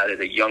that they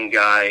added a young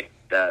guy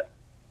that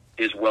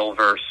is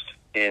well-versed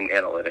in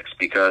analytics,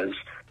 because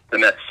the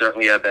Mets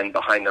certainly have been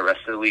behind the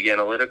rest of the league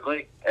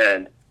analytically,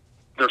 and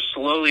they're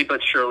slowly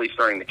but surely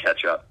starting to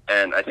catch up.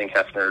 And I think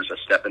Hefner is a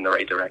step in the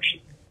right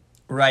direction.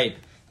 Right.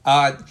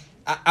 I'm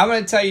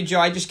going to tell you, Joe,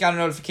 I just got a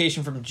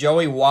notification from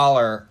Joey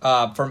Waller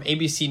from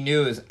ABC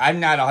News. I'm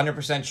not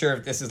 100% sure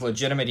if this is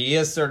legitimate. He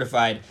is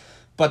certified.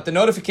 But the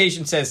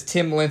notification says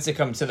Tim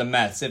Lincecum to the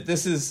Mets. If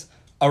this is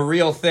a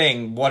real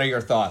thing, what are your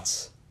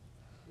thoughts?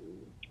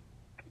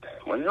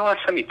 When's the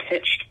last time he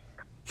pitched?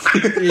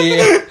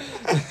 Yeah.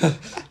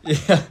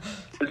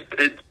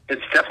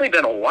 It's definitely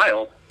been a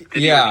while.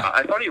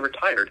 I thought he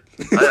retired.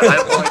 I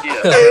have no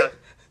idea.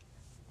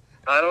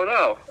 I don't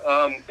know.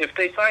 If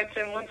they sign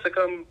Tim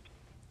Lincecum,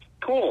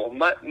 cool.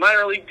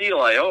 Minor league deal,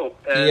 I hope.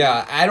 And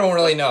I don't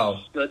really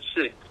know. Let's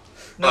see.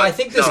 No, I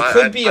think this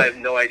could be. I have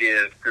no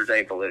idea if there's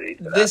any validity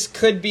to that. This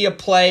could be a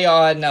play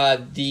on I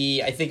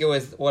think it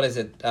was, what is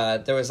it?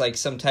 There was like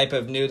some type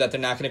of news that they're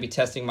not going to be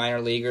testing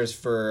minor leaguers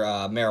for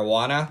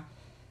marijuana.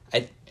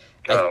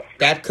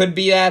 That could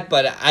be that,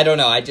 but I don't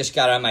know. I just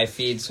got it on my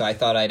feed, so I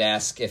thought I'd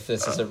ask if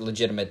this is a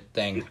legitimate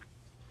thing.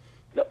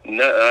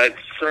 No, I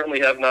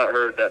certainly have not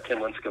heard that Tim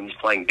Lincecum's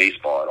playing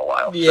baseball in a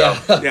while. Yeah,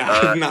 so,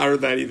 I've not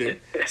heard that either.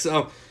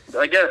 So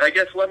I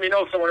guess let me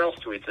know if someone else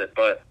tweets it.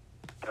 But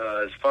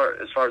as far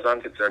as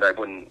I'm concerned, I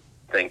wouldn't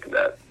think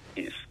that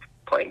he's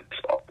playing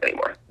baseball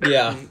anymore.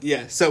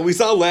 Yeah. So we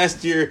saw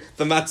last year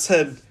the Mets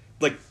had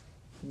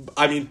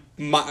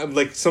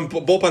some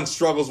bullpen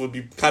struggles would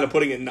be kind of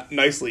putting it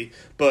nicely,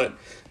 but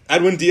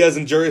Edwin Diaz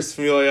and Jurius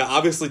Familia,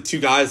 obviously two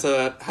guys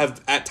that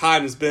have at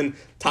times been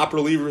top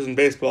relievers in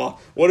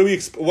baseball.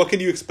 What can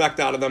you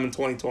expect out of them in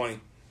 2020?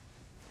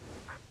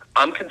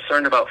 I'm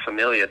concerned about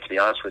Familia, to be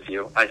honest with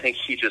you. I think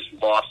he just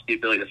lost the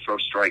ability to throw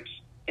strikes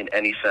in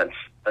any sense,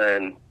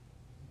 and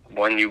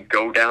when you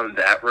go down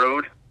that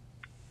road,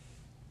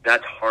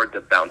 that's hard to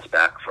bounce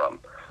back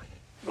from.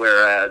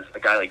 Whereas a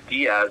guy like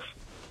Diaz,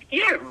 he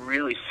didn't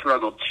really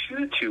struggle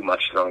too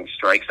much throwing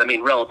strikes. I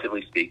mean,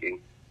 relatively speaking.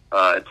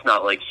 It's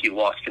not like he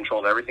lost control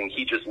of everything.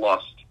 He just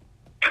lost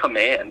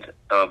command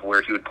of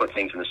where he would put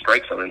things in the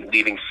strike zone and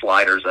leaving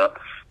sliders up,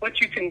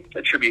 which you can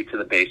attribute to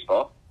the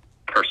baseball,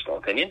 personal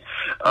opinion.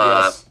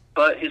 Yes.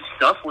 But his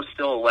stuff was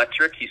still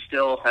electric. He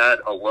still had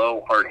a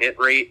low hard hit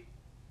rate.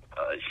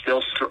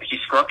 He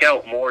struck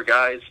out more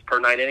guys per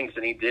 9 innings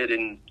than he did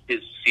in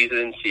his season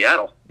in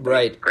Seattle.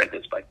 Right. Granted,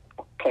 it's by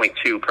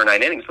 0.2 per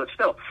 9 innings, but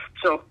still.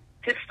 So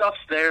his stuff's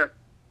there.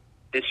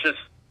 It's just,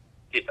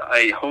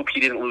 I hope he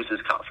didn't lose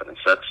his confidence.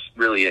 That's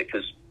really it,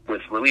 because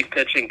with relief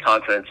pitching,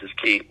 confidence is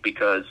key,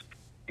 because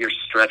you're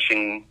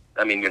stretching.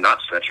 I mean, you're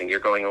not stretching. You're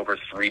going over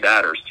 3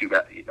 batters,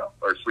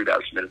 or 3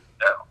 batters a minute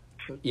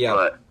now. Yeah.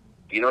 But,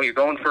 you're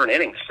going for an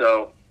inning,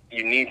 so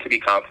you need to be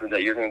confident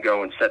that you're going to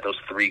go and set those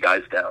 3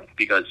 guys down,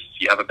 because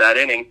if you have a bad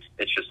inning,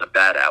 it's just a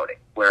bad outing.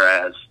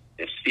 Whereas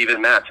if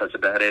Steven Matz has a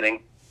bad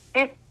inning,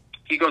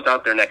 he goes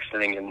out there next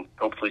inning and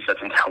hopefully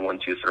sets him down 1,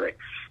 2, 3.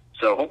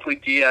 So hopefully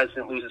Diaz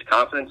didn't lose his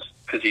confidence,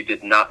 because he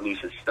did not lose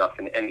his stuff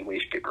in any way,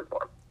 shape, or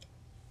form.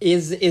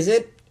 Is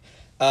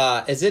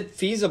it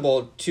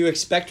feasible to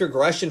expect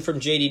regression from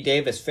J.D.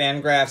 Davis?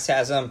 Fangraphs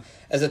has him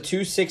as a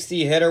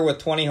 260 hitter with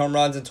 20 home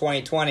runs in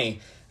 2020.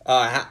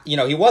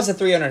 He was a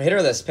 300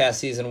 hitter this past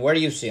season. Where do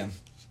you see him?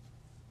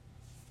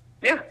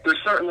 Yeah, there's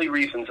certainly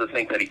reasons to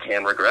think that he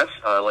can regress.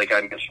 Like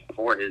I mentioned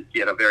before, he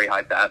had a very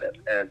high BABIP,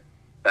 and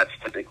that's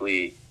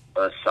typically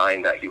a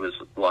sign that he was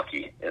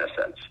lucky in a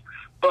sense.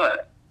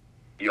 But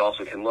you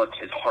also can look,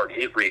 his hard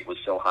hit rate was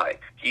so high.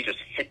 He just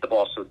hit the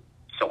ball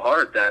so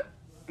hard that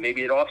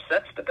maybe it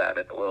offsets the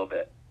BABIP a little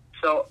bit.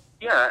 So,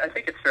 yeah, I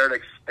think it's fair to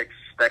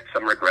expect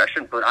some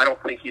regression, but I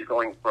don't think he's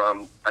going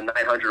from a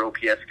 900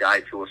 OPS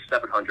guy to a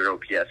 700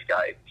 OPS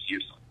guy.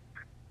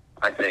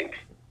 I think,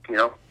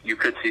 you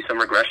could see some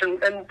regression,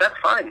 and that's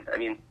fine. I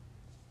mean,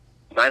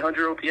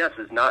 900 OPS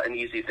is not an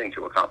easy thing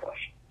to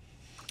accomplish.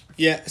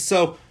 Yeah,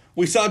 so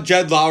we saw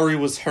Jed Lowry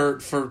was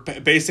hurt for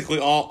basically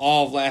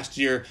all of last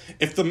year.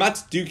 If the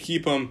Mets do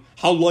keep him,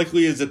 how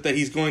likely is it that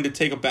he's going to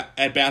take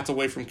at-bats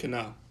away from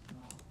Cano?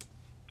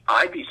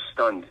 I'd be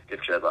stunned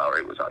if Jed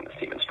Lowry was on this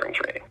team in spring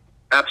training.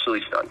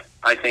 Absolutely stunned.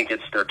 I think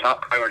it's their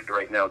top priority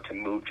right now to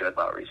move Jed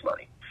Lowry's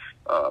money.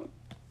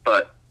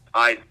 But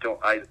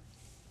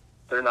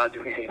they're not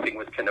doing anything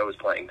with Cano's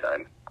playing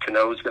time.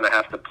 Cano's going to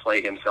have to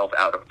play himself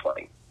out of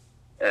playing.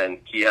 And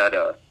he had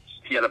a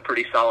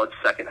pretty solid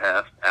second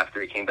half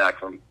after he came back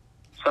from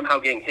somehow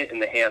getting hit in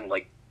the hand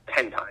like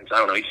 10 times. I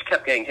don't know. He just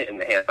kept getting hit in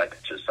the hand by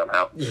pitches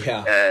somehow.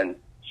 Yeah.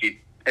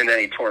 And then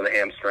he tore the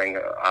hamstring,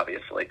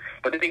 obviously.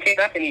 But then he came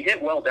back and he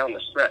hit well down the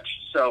stretch.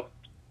 So,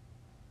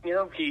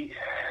 you're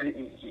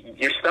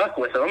stuck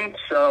with him.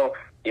 So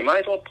you might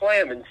as well play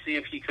him and see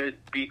if he could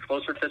be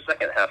closer to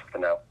second half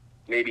Cano.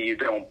 Maybe you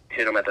don't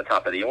hit him at the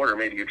top of the order.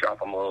 Maybe you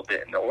drop him a little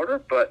bit in the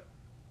order. But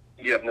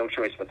you have no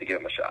choice but to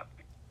give him a shot.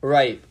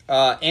 Right.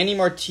 Andy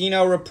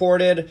Martino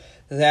reported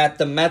that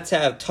the Mets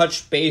have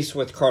touched base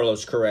with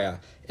Carlos Correa.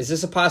 Is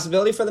this a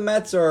possibility for the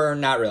Mets or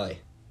not really?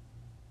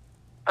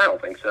 I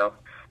don't think so.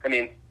 I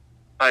mean,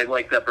 I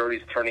like that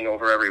Brody's turning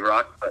over every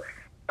rock, but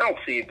I don't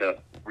see the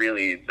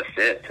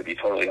fit, to be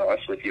totally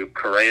honest with you.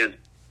 Correa is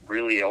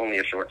really only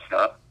a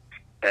shortstop,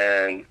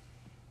 and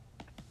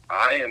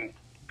I am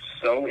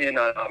so in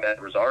on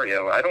Ahmed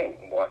Rosario. I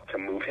don't want to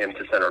move him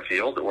to center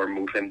field or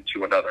move him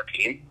to another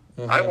team.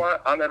 Mm-hmm. I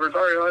want Ahmed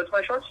Rosario as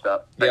my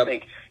shortstop. Yep. I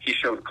think he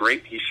showed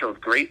great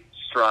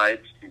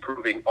strides,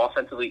 improving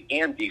offensively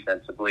and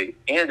defensively,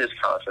 and his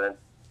confidence.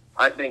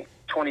 I think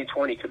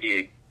 2020 could be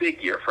a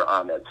big year for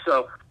Ahmed.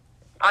 So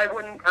I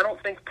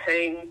don't think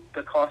paying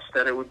the cost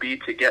that it would be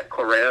to get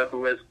Correa,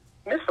 who has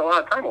missed a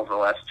lot of time over the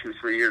last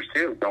 2-3 years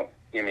too.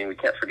 We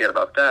can't forget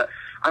about that.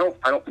 I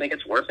don't think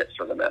it's worth it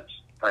for the Mets.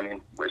 I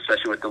mean,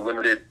 especially with the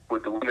limited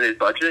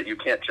budget, you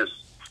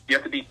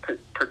have to be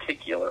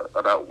particular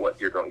about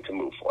what you're going to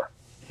move for.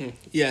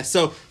 Yeah,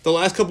 so the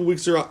last couple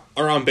weeks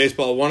around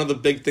baseball, one of the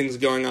big things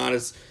going on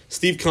is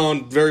Steve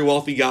Cohen, very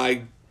wealthy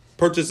guy,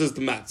 purchases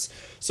the Mets.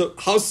 So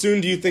how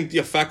soon do you think the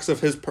effects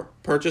of his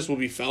purchase will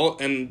be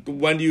felt, and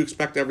when do you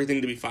expect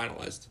everything to be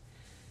finalized?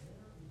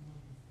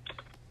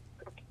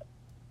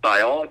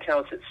 By all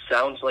accounts, it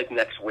sounds like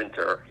next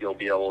winter you'll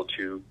be able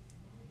to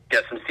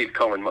get some Steve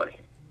Cohen money.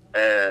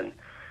 And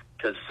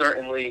because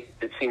certainly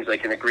it seems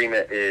like an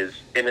agreement is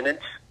imminent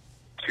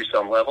to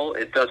some level.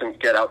 It doesn't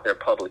get out there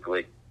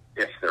publicly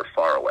if they're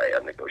far away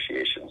on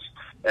negotiations.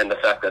 And the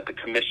fact that the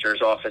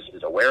commissioner's office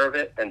is aware of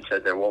it and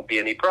said there won't be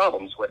any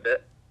problems with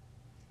it,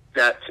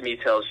 that to me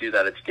tells you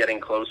that it's getting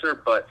closer.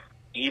 But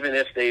even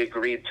if they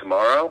agreed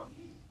tomorrow,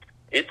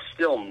 it's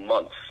still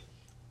months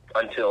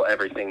until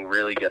everything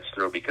really gets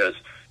through, because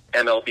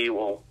MLB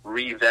will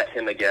re-vet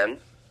him again.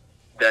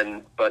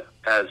 But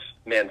as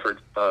Mr.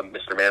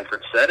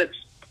 Manfred said, it's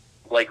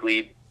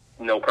likely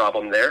no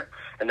problem there.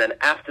 And then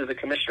after the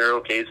commissioner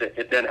okays it,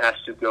 it then has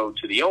to go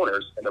to the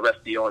owners, and the rest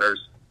of the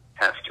owners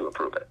have to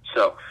approve it.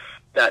 So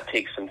that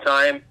takes some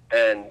time,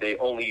 and they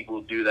only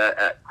will do that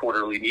at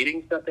quarterly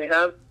meetings that they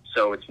have.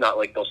 So it's not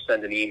like they'll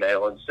send an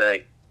email and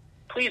say,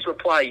 please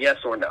reply yes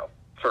or no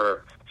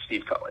for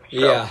Steve Cohen. So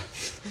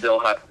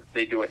yeah.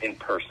 They do it in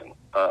person.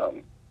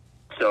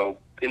 So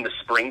in the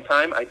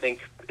springtime, I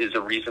think, is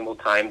a reasonable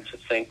time to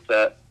think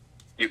that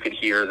you could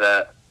hear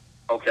that,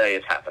 okay,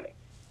 it's happening.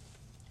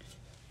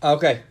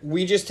 Okay,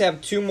 we just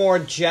have two more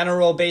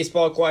general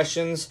baseball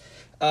questions.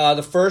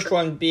 The first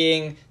one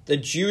being the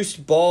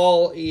juiced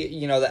ball.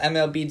 The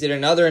MLB did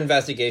another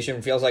investigation.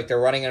 It feels like they're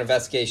running an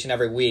investigation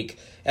every week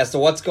as to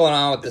what's going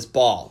on with this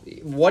ball.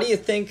 What do you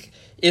think?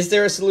 Is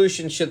there a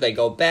solution? Should they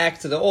go back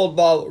to the old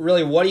ball?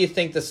 Really, what do you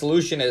think the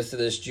solution is to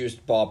this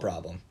juiced ball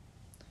problem?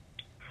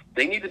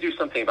 They need to do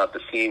something about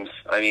the seams.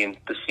 I mean,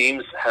 the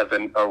seams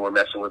were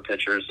messing with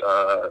pitchers.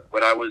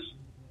 When I was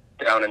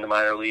down in the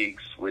minor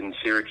leagues, when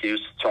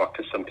Syracuse talked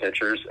to some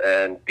pitchers,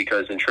 and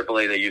because in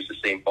AAA they use the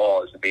same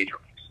ball as the major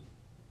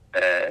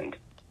leagues, and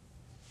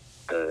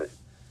the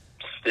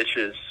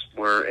stitches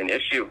were an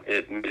issue.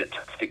 It made it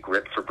tough to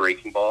grip for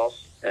breaking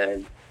balls,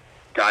 and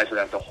guys would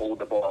have to hold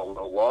the ball a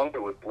little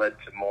longer, which led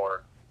to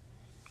more,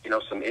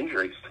 some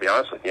injuries, to be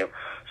honest with you.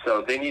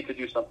 So they need to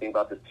do something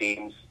about the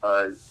seams.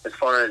 As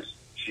far as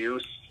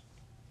juice,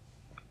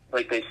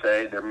 like they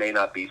say, there may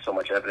not be so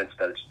much evidence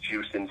that it's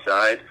juice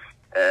inside,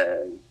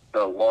 and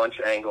the launch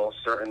angle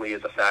certainly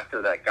is a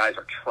factor that guys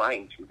are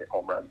trying to hit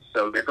home runs.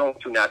 So they're going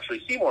to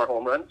naturally see more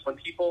home runs when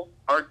people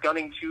are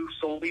gunning to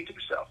solely do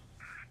so.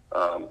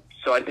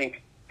 So I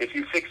think if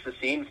you fix the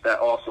seams, that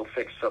also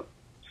fix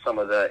some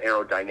of the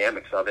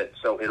aerodynamics of it,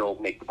 so it'll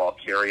make the ball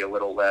carry a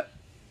little less.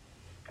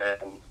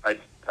 And I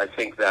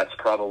think that's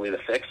probably the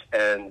fix.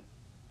 And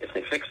if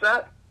they fix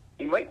that,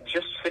 you might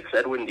just fix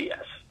Edwin Diaz.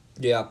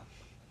 Yeah.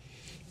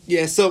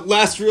 Yeah, so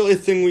last really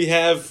thing we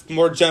have,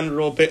 more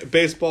general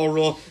baseball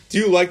rule. Do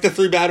you like the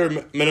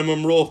 3-batter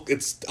minimum rule?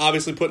 It's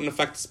obviously put in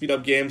effect to speed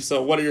up games,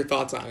 so what are your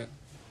thoughts on it?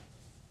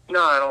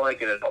 No, I don't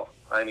like it at all.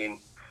 I mean,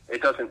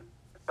 it doesn't...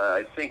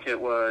 I think it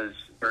was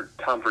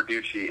Tom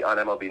Verducci on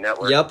MLB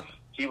Network. Yep.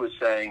 He was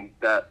saying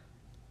that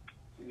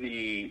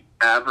the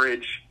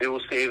average, it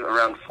will save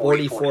around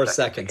 44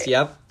 seconds.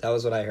 Yep, that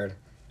was what I heard.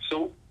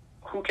 So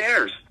who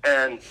cares?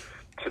 And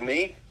to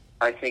me,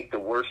 I think the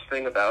worst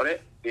thing about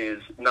it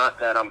is not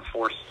that I'm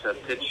forced to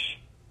pitch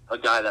a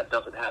guy that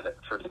doesn't have it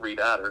for 3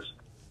 batters.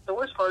 The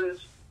worst part is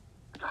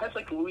guys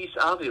like Luis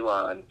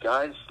Avila and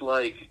guys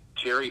like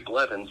Jerry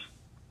Blevins,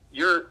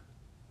 you're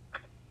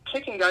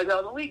kicking guys out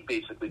of the league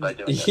basically by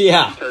doing this.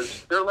 Yeah.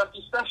 Because they're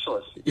lefty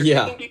specialists.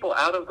 You're kicking people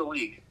out of the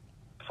league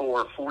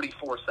for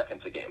 44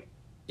 seconds a game.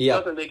 Yeah. It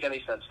doesn't make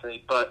any sense to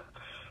me, but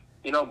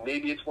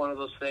maybe it's one of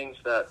those things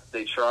that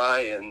they try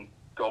and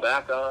go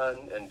back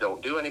on and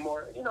don't do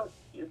anymore.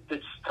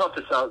 It's tough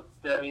to sound.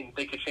 I mean,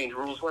 they could change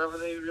rules whenever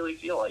they really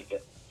feel like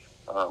it.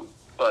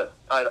 But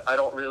I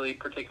don't really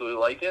particularly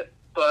like it.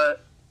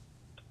 But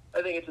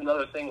I think it's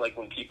another thing, like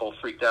when people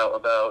freaked out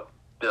about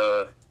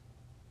the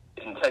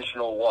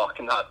intentional walk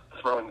and not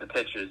throwing the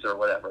pitches or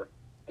whatever.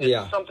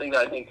 It's something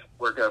that I think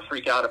we're going to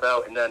freak out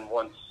about, and then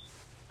once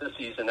the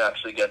season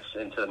actually gets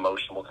into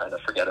motion, we'll kind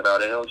of forget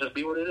about it, and it'll just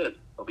be what it is.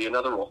 It'll be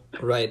another rule.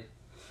 Right.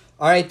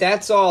 All right,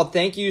 that's all.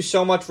 Thank you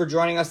so much for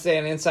joining us today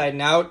on Inside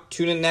and Out.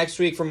 Tune in next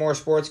week for more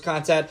sports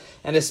content.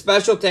 And a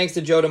special thanks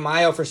to Joe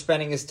DeMaio for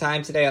spending his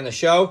time today on the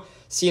show.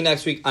 See you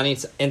next week on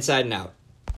Inside and Out.